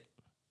aced it.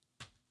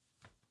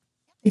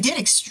 They did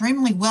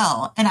extremely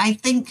well. And I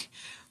think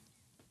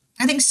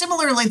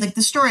similarly, like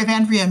the story of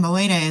Andrea and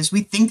Milena is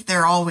we think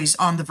they're always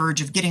on the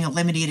verge of getting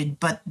eliminated,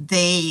 but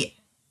they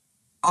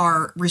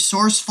are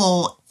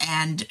resourceful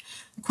and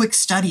quick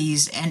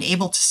studies and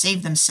able to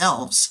save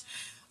themselves.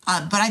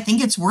 But I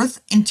think it's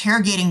worth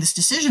interrogating this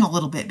decision a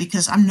little bit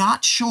because I'm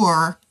not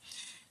sure,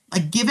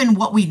 like given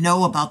what we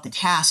know about the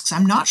tasks,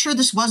 I'm not sure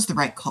this was the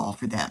right call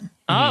for them.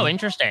 Oh,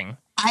 interesting.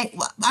 I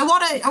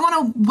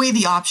want to weigh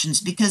the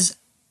options because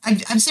I'm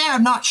saying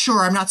I'm not sure.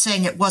 I'm not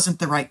saying it wasn't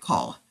the right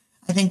call.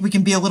 I think we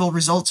can be a little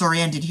results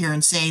oriented here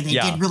and say they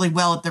did really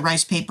well at the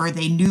rice paper.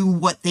 They knew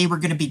what they were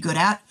going to be good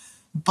at.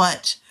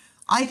 But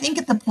I think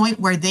at the point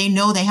where they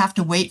know they have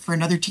to wait for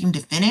another team to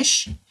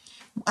finish,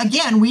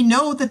 again, we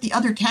know that the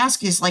other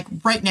task is like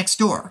right next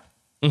door.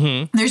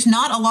 There's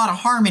not a lot of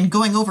harm in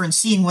going over and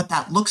seeing what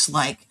that looks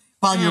like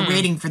while you're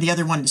waiting for the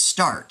other one to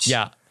start.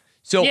 Yeah.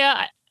 So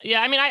yeah,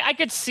 Yeah, I mean, I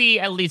could see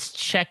at least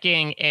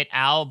checking it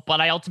out,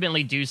 but I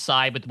ultimately do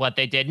side with what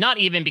they did, not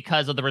even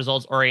because of the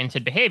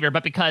results-oriented behavior,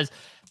 but because,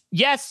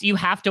 yes, you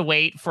have to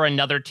wait for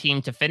another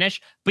team to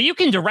finish, but you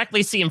can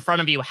directly see in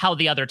front of you how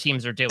the other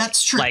teams are doing.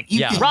 That's true. Like,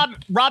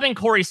 Rob and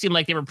Corey seemed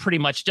like they were pretty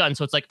much done,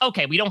 so it's like,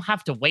 okay, we don't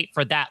have to wait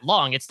for that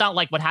long. It's not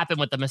like what happened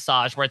with the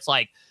massage, where it's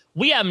like,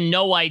 we have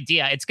no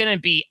idea. It's going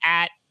to be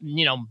at,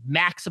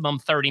 maximum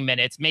 30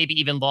 minutes, maybe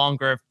even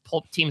longer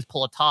if teams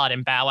pull a Todd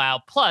and bow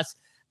out. Plus,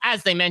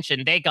 as they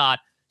mentioned, they got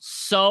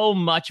so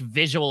much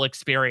visual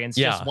experience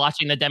just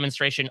watching the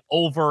demonstration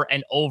over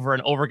and over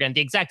and over again.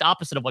 The exact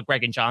opposite of what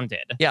Greg and John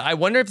did. Yeah, I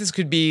wonder if this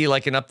could be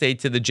like an update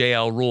to the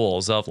JL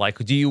rules of like,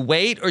 do you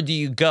wait or do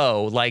you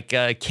go? Like,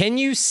 can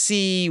you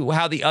see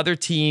how the other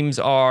teams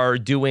are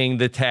doing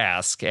the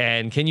task?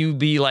 And can you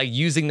be like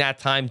using that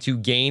time to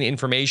gain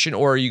information?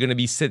 Or are you going to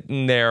be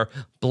sitting there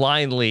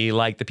blindly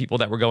like the people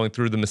that were going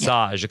through the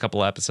massage a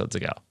couple of episodes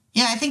ago?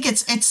 Yeah, I think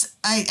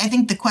I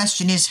think the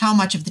question is, how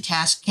much of the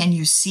task can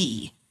you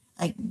see?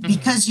 Like,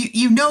 because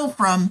we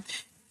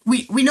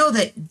know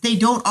that they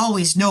don't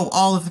always know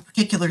all of the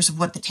particulars of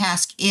what the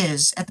task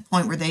is at the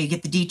point where they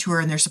get the detour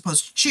and they're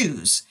supposed to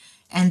choose.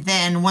 And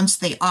then once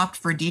they opt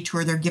for a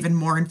detour, they're given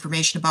more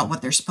information about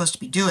what they're supposed to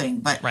be doing.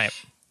 But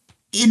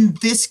in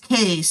this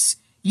case,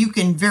 you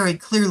can very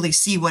clearly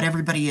see what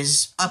everybody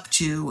is up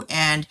to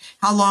and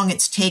how long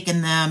it's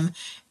taken them,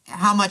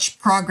 how much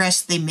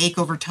progress they make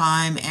over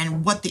time,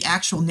 and what the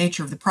actual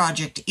nature of the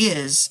project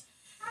is.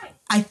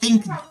 I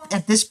think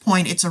at this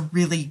point, it's a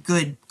really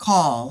good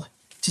call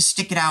to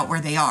stick it out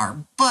where they are.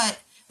 But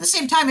at the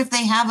same time, if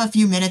they have a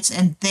few minutes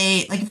and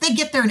if they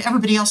get there and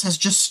everybody else has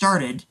just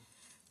started,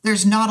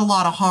 there's not a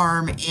lot of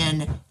harm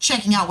in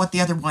checking out what the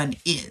other one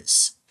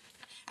is.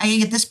 I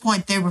think at this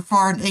point, they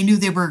knew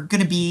there was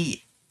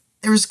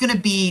going to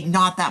be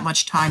not that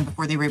much time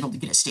before they were able to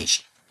get a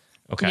station.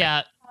 Okay.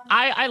 Yeah.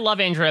 I love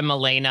Andrea and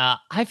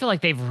Malena. I feel like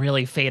they've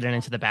really faded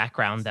into the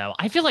background, though.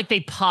 I feel like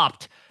they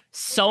popped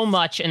so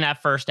much in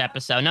that first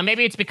episode. Now,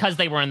 maybe it's because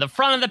they were in the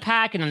front of the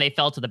pack and then they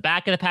fell to the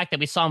back of the pack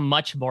that we saw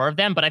much more of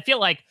them. But I feel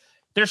like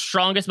their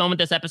strongest moment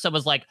this episode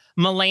was like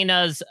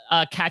Malena's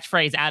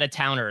catchphrase "out of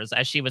towners"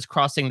 as she was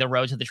crossing the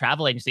road to the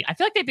travel agency. I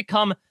feel like they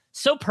become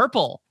so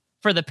purple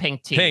for the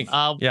pink team.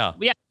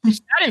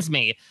 It saddens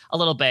me a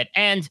little bit.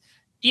 And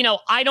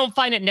I don't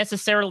find it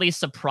necessarily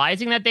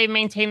surprising that they've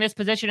maintained this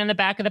position in the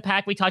back of the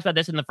pack. We talked about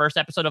this in the first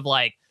episode of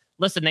like,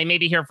 listen, they may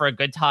be here for a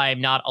good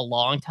time, not a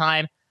long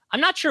time. I'm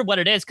not sure what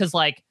it is because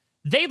like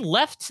they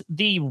left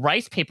the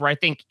rice paper, I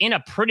think, in a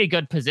pretty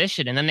good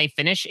position. And then they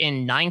finish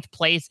in 9th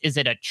place. Is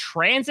it a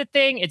transit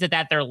thing? Is it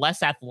that they're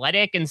less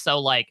athletic? And so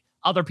like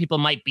other people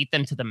might beat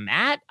them to the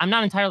mat? I'm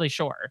not entirely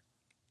sure.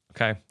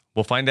 Okay.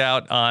 We'll find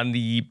out on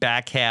the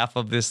back half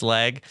of this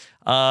leg.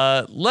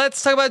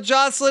 Let's talk about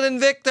Jocelyn and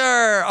Victor.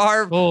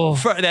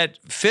 That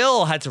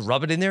Phil had to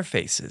rub it in their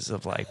faces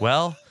of like,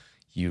 well,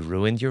 you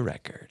ruined your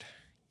record.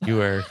 You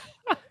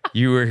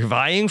were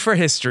vying for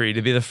history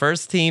to be the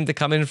first team to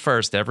come in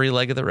first every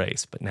leg of the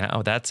race, but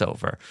now that's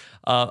over.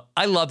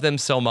 I love them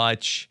so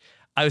much.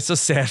 I was so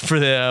sad for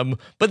them,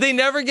 but they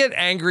never get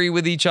angry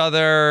with each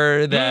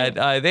other.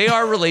 That they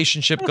are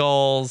relationship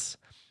goals.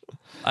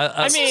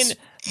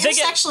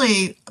 It's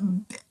actually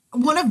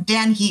one of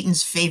Dan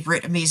Heaton's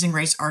favorite Amazing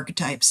Race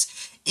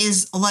archetypes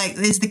is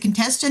the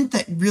contestant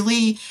that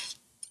really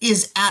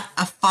is at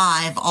a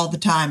 5 all the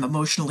time,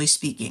 emotionally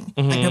speaking.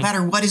 Like no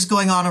matter what is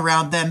going on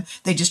around them,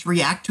 they just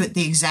react to it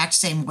the exact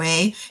same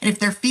way. And if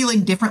they're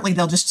feeling differently,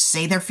 they'll just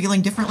say they're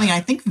feeling differently. And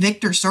I think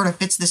Victor sort of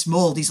fits this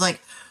mold. He's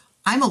like,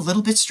 I'm a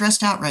little bit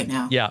stressed out right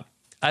now. Yeah.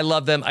 I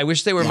love them. I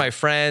wish they were my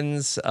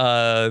friends.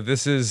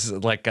 This is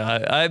like,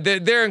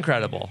 they're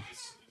incredible.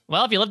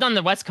 Well, if you lived on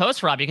the West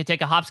Coast, Rob, you could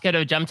take a hop,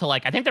 skid, jump to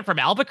I think they're from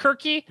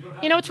Albuquerque.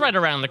 It's right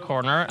around the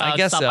corner. I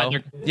guess so.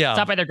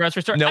 Stop by their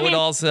grocery store.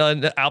 Know-it-alls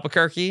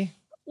Albuquerque.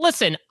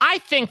 Listen, I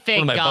think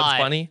they got... Bugs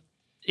Bunny?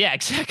 Yeah,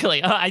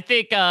 exactly. I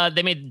think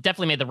they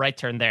definitely made the right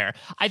turn there.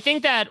 I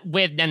think that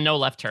and no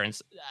left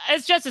turns.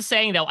 It's just a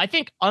saying, though. I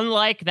think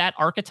unlike that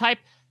archetype,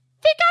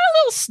 they got a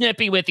little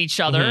snippy with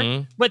each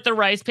other with the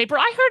rice paper.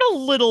 I heard a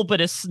little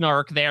bit of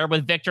snark there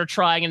with Victor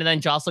trying and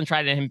then Jocelyn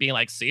trying and him being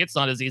like, see, it's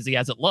not as easy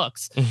as it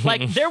looks.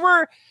 Like there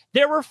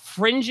were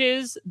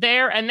fringes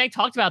there. And they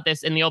talked about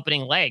this in the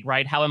opening leg,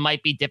 right? How it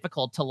might be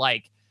difficult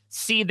to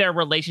see their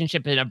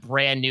relationship in a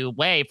brand new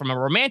way from a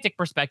romantic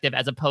perspective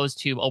as opposed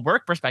to a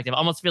work perspective. It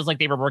almost feels like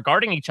they were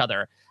regarding each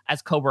other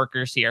as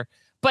coworkers here.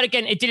 But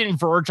again, it didn't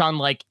verge on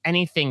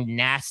anything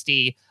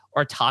nasty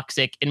or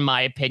toxic in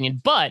my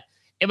opinion. But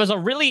it was a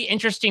really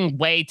interesting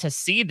way to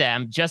see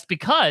them just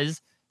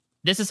because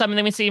this is something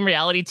that we see in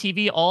reality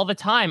TV all the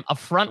time. A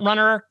front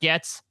runner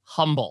gets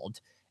humbled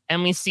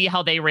and we see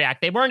how they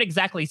react. They weren't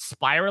exactly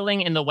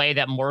spiraling in the way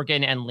that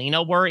Morgan and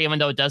Lena were, even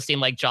though it does seem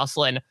like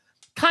Jocelyn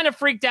kind of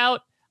freaked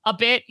out a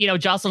bit.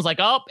 Jocelyn's like,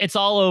 oh, it's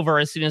all over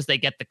as soon as they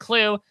get the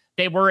clue.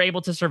 They were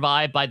able to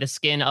survive by the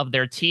skin of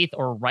their teeth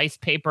or rice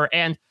paper.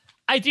 And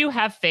I do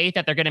have faith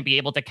that they're going to be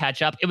able to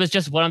catch up. It was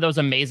just one of those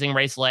Amazing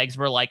Race legs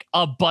where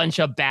a bunch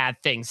of bad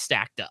things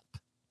stacked up.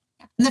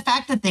 And the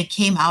fact that they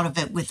came out of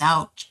it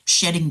without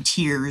shedding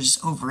tears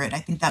over it, I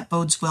think that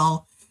bodes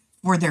well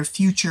for their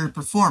future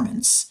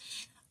performance.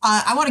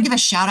 I want to give a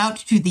shout out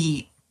to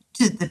the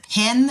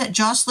pen that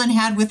Jocelyn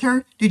had with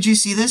her. Did you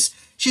see this?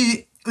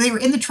 They were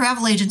in the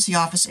travel agency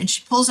office, and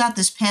she pulls out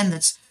this pen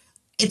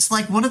it's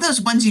like one of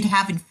those ones you'd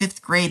have in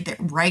 5th grade that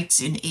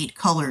writes in 8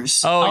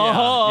 colors. Oh,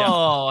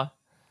 yeah.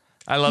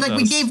 I love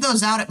those. We gave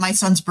those out at my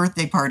son's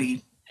birthday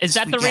party. Is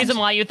that the reason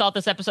why you thought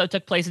this episode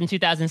took place in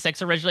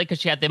 2006 originally? Because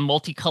she had the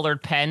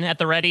multicolored pen at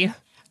the ready?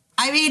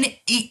 I mean,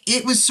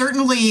 it was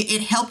certainly,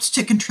 it helped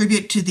to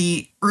contribute to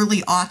the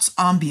early aughts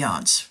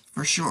ambiance,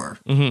 for sure.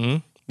 Mm-hmm.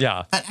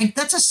 Yeah. But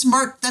that's a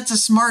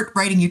smart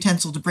writing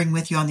utensil to bring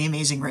with you on The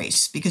Amazing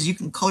Race, because you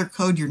can color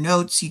code your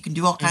notes. You can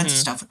do all kinds of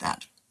stuff with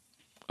that.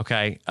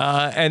 Okay.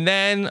 And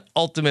then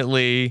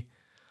ultimately,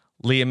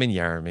 Liam and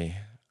Jeremy.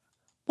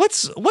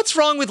 What's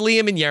wrong with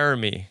Liam and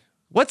Jeremy?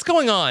 What's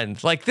going on?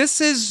 Like,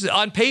 this is,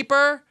 on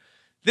paper,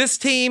 this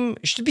team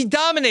should be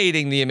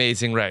dominating The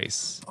Amazing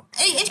Race.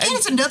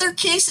 It's another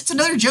case. It's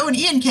another Joe and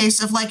Ian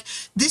case of, like,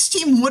 this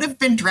team would have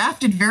been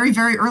drafted very,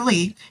 very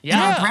early in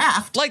our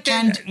draft. Like,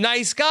 they're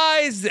nice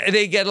guys.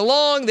 They get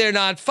along. They're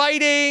not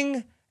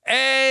fighting.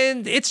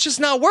 And it's just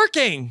not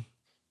working.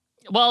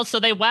 Well, so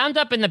they wound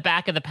up in the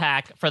back of the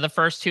pack for the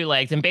first 2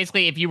 legs. And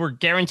basically, if you were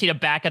guaranteed a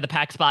back of the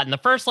pack spot in the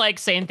first leg,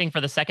 same thing for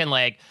the second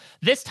leg.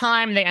 This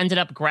time, they ended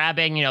up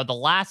grabbing, the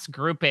last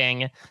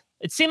grouping.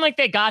 It seemed like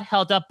they got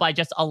held up by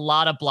just a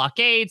lot of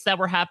blockades that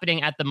were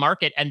happening at the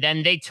market. And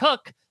then they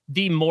took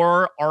the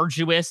more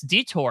arduous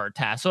detour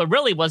task. So it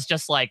really was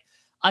just like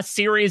a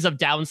series of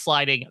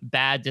downsliding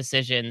bad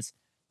decisions.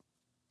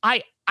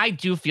 I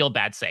do feel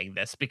bad saying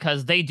this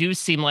because they do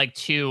seem like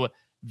 2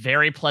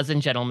 very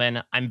pleasant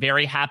gentlemen. I'm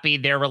very happy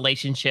their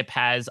relationship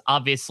has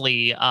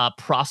obviously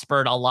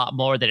prospered a lot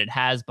more than it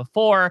has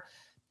before.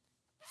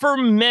 For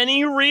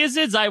many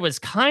reasons, I was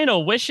kind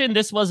of wishing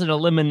this was an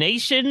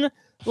elimination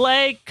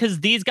leg, because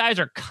these guys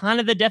are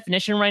kind of the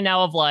definition right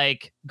now of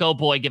like, go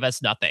boy, give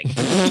us nothing.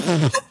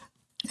 Here's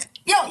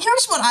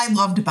what I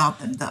loved about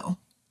them, though.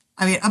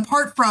 I mean,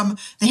 apart from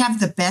they have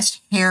the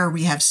best hair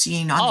we have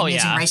seen on The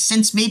Amazing Race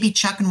since maybe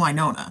Chuck and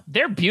Winona.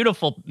 They're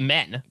beautiful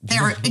men.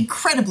 They're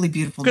incredibly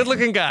beautiful Good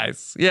looking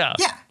guys. Yeah.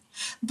 Yeah.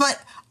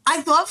 But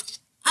I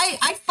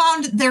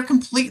found their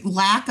complete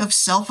lack of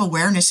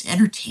self-awareness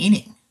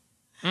entertaining.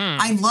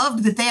 I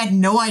loved that they had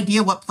no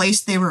idea what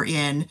place they were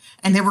in,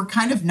 and they were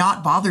kind of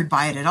not bothered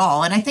by it at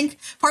all. And I think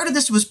part of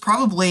this was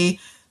probably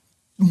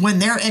when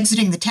they're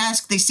exiting the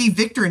task, they see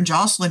Victor and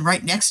Jocelyn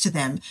right next to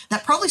them.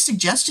 That probably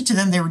suggested to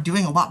them they were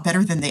doing a lot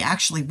better than they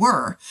actually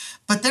were.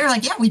 But they're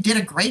like, yeah, we did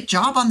a great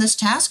job on this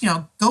task,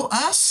 go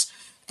us.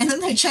 And then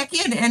they check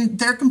in and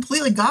they're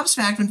completely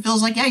gobsmacked when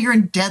Phil's like, yeah, you're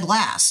in dead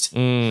last.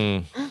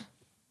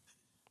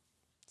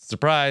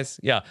 Surprise.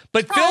 Yeah.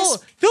 But Surprise.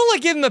 Phil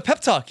like gave him a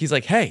pep talk. He's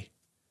like, hey,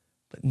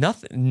 but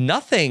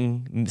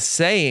nothing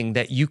saying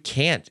that you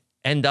can't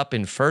end up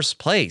in first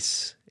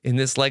place in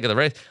this leg of the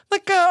race.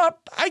 Like,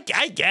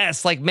 I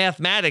guess, like,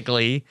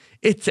 mathematically,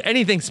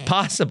 anything's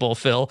possible,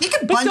 Phil. You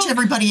can bunch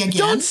everybody again.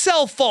 Don't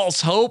sell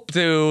false hope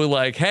to,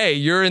 like, hey,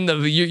 you're in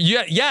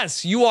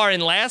yes, you are in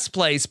last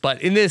place,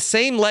 but in this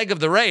same leg of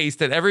the race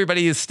that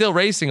everybody is still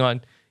racing on,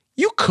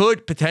 you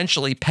could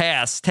potentially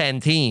pass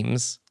 10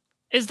 teams.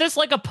 Is this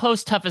like a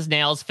post tough as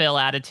nails Phil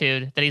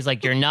attitude that he's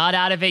like, you're not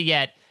out of it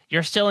yet?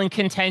 You're still in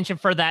contention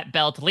for that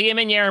belt.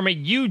 Liam and Jeremy,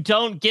 you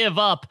don't give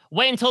up.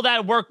 Wait until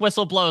that work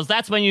whistle blows.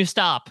 That's when you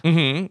stop.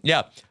 Mm-hmm.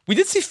 Yeah. We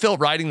did see Phil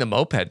riding the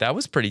moped. That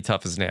was pretty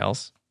tough as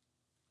nails.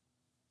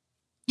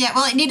 Yeah,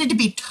 well, it needed to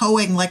be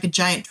towing like a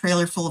giant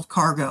trailer full of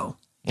cargo.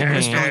 Yeah,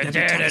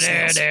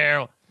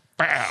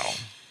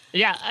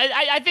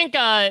 I think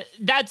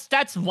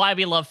that's why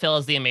we love Phil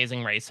as the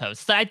Amazing Race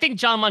host. I think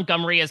John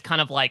Montgomery has kind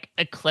of like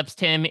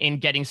eclipsed him in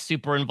getting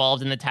super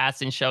involved in the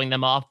tasks and showing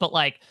them off. But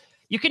like,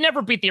 you can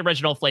never beat the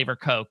original Flavor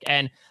Coke.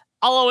 And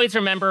I'll always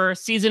remember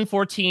season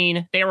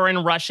 14, they were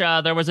in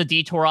Russia. There was a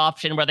detour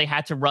option where they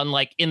had to run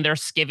like in their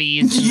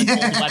skivvies in the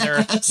cold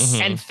weather.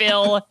 Mm-hmm. And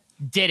Phil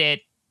did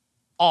it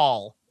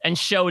all and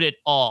showed it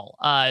all.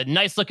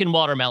 Nice looking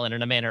watermelon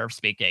in a manner of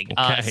speaking.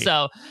 Okay.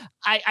 So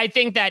I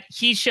think that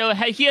he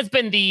has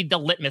been the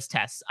litmus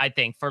test, I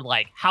think, for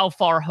like how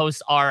far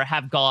hosts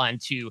have gone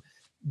to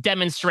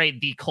demonstrate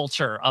the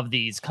culture of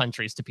these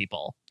countries to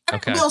people.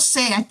 Okay. I will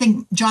say, I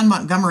think John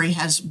Montgomery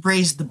has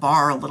raised the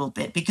bar a little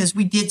bit, because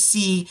we did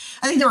see,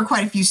 I think there were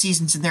quite a few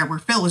seasons in there where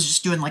Phil was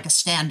just doing like a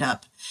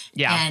stand-up.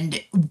 Yeah.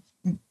 And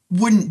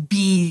wouldn't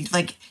be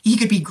like, he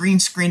could be green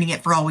screening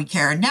it for all we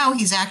care. And now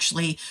he's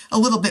actually a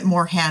little bit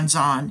more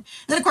hands-on. And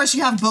then, of course,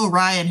 you have Bo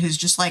Ryan, who's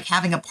just like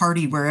having a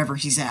party wherever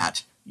he's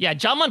at. Yeah,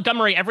 John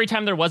Montgomery, every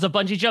time there was a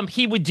bungee jump,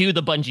 he would do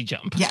the bungee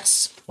jump.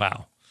 Yes.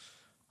 Wow.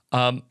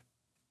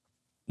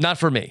 Not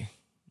for me.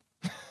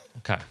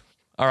 Okay.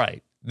 All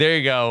right. There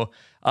you go.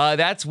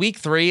 That's week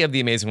 3 of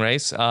The Amazing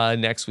Race.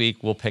 Next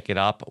week, we'll pick it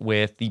up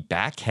with the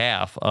back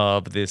half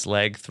of this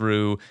leg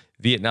through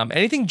Vietnam.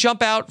 Anything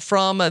jump out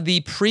from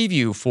the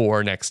preview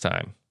for next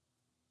time?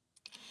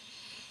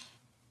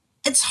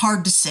 It's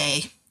hard to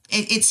say.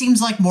 it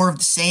seems like more of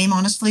the same,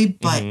 honestly,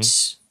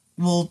 but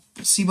we'll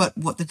see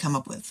what they come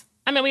up with.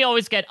 I mean, we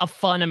always get a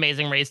fun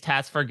Amazing Race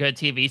task for Good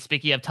TV.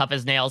 Speaking of Tough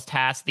as Nails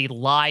tasks, the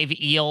live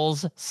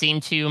eels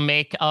seem to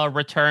make a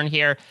return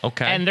here.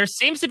 Okay. And there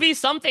seems to be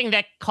something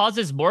that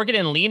causes Morgan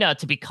and Lena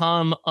to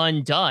become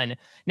undone.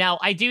 Now,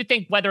 I do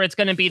think whether it's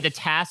going to be the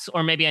tasks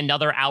or maybe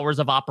another hours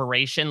of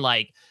operation,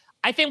 like,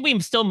 I think we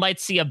still might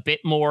see a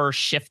bit more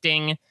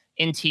shifting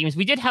in teams.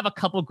 We did have a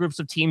couple groups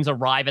of teams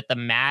arrive at the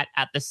mat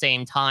at the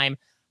same time.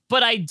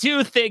 But I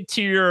do think,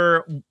 to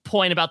your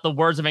point about the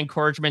words of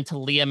encouragement to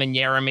Liam and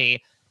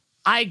Jeremy,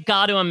 I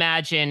got to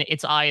imagine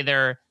it's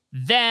either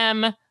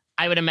them,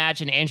 I would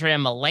imagine Andrea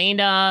and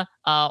Milena,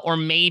 or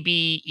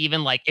maybe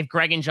even like if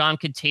Greg and John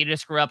continue to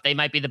screw up, they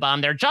might be the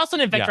bottom there.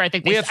 Jocelyn and Victor,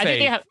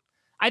 Yeah,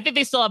 I think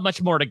they still have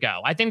much more to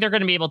go. I think they're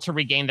going to be able to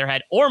regain their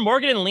head. Or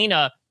Morgan and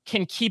Lena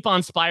can keep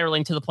on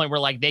spiraling to the point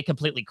where like they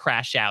completely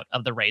crash out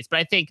of the race. But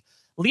I think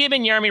Liam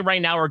and Jeremy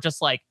right now are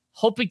just like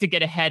hoping to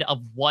get ahead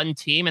of one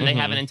team, and they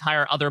have an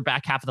entire other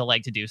back half of the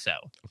leg to do so.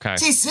 Okay.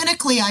 See,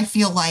 cynically, I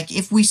feel like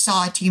if we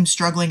saw a team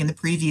struggling in the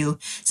preview,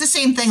 it's the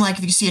same thing like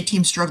if you see a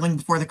team struggling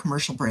before the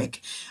commercial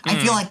break. I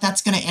feel like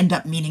that's going to end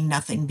up meaning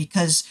nothing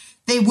because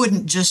they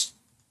wouldn't just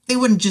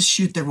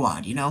shoot their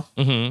wad, you know?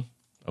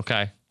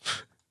 Okay.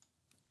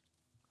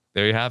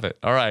 There you have it.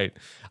 All right.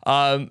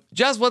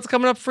 Jess, what's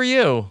coming up for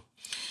you?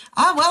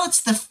 Well,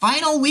 it's the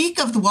final week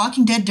of The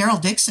Walking Dead Daryl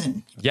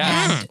Dixon.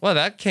 Yeah. Well,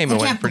 that came and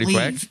went pretty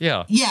quick.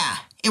 Yeah. Yeah,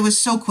 it was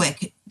so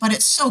quick, but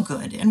it's so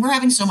good. And we're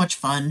having so much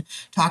fun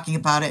talking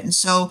about it. And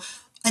so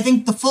I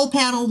think the full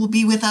panel will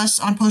be with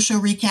us on post-show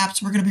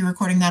recaps. We're going to be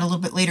recording that a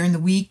little bit later in the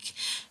week.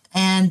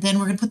 And then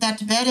we're going to put that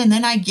to bed. And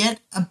then I get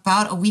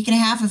about a week and a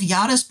half of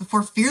Yadis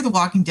before Fear the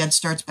Walking Dead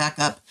starts back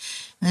up.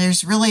 And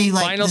there's really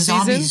like final the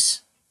zombies.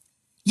 Season?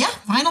 Yeah,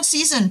 final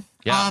season.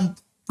 Yeah.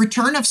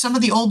 Return of some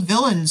of the old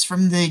villains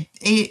from the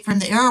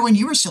era when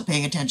you were still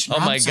paying attention. Oh,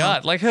 Rob. my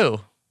God. Like who?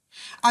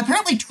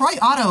 Apparently, Troy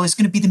Otto is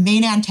going to be the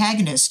main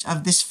antagonist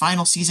of this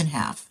final season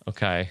half.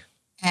 Okay.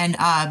 And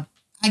I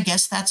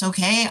guess that's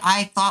okay.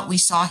 I thought we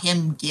saw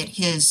him get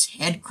his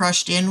head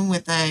crushed in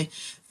with a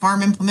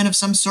farm implement of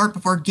some sort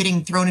before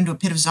getting thrown into a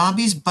pit of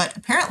zombies. But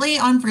apparently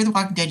on Fear the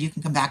Walking Dead, you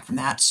can come back from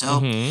that.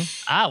 So,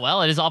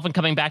 Well, it is often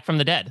coming back from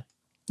the dead.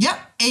 Yep,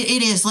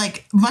 it is.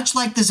 Like, much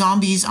like the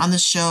zombies on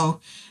this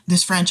show,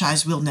 this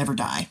franchise will never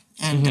die.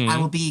 And I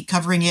will be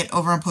covering it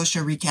over on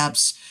post-show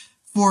recaps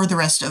for the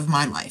rest of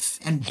my life.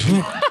 And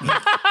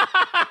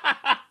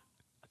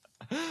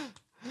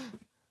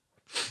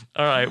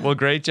All right. Well,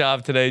 great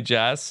job today,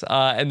 Jess.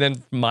 And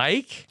then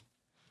Mike?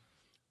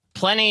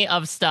 Plenty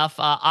of stuff.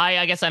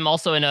 I guess I'm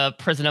also in a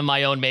prison of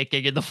my own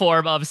making in the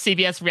form of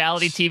CBS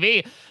reality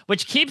TV,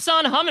 which keeps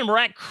on humming. We're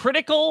at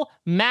critical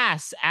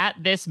mass at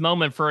this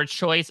moment for a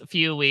choice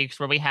few weeks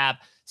where we have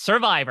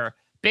Survivor,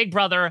 Big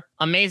Brother,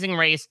 Amazing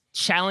Race,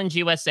 Challenge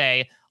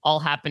USA, all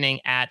happening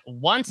at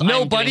once.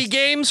 No buddy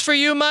games for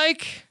you,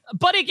 Mike?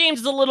 Buddy games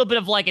is a little bit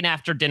of like an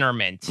after dinner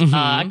mint.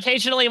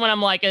 Occasionally when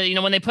I'm like,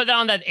 when they put it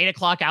on that 8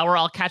 o'clock hour,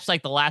 I'll catch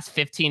like the last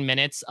 15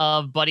 minutes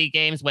of buddy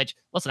games, which,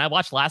 listen, I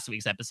watched last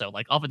week's episode.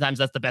 Like oftentimes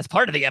that's the best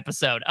part of the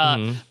episode.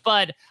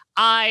 But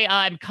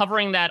I'm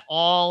covering that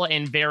all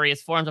in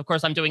various forms. Of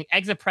course, I'm doing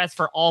exit press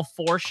for all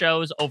 4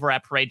 shows over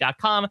at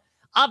parade.com.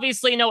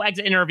 Obviously, no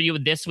exit interview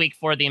this week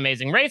for The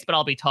Amazing Race, but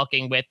I'll be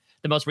talking with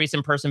the most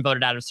recent person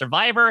voted out of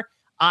Survivor.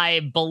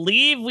 I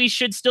believe we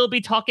should still be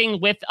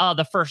talking with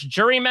the first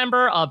jury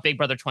member of Big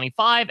Brother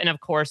 25, and of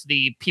course,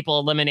 the people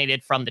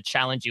eliminated from the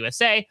Challenge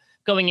USA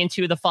going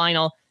into the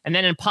final. And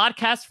then in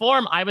podcast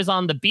form, I was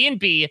on the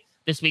B&B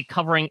this week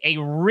covering a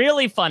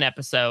really fun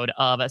episode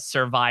of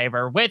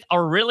Survivor with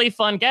a really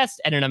fun guest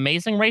and an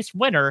Amazing Race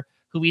winner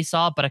who we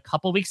saw but a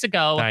couple weeks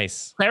ago.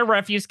 Nice. Claire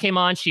Refuse came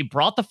on. She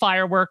brought the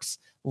fireworks,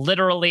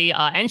 literally,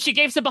 and she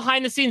gave some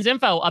behind-the-scenes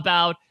info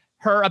about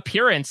her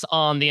appearance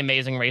on The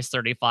Amazing Race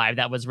 35.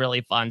 That was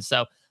really fun.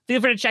 So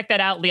feel free to check that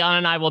out. Leon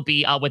and I will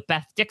be with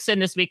Beth Dixon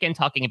this weekend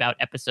talking about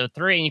episode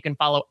 3. And you can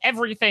follow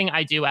everything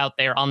I do out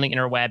there on the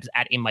interwebs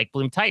at a Mike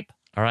Bloom type.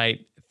 All right.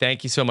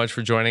 Thank you so much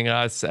for joining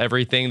us.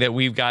 Everything that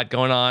we've got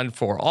going on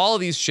for all of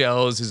these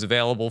shows is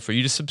available for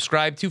you to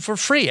subscribe to for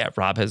free at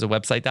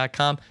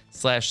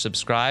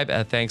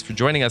robhasawebsite.com/subscribe. Thanks for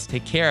joining us.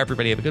 Take care,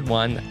 everybody. Have a good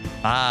one.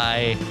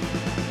 Bye.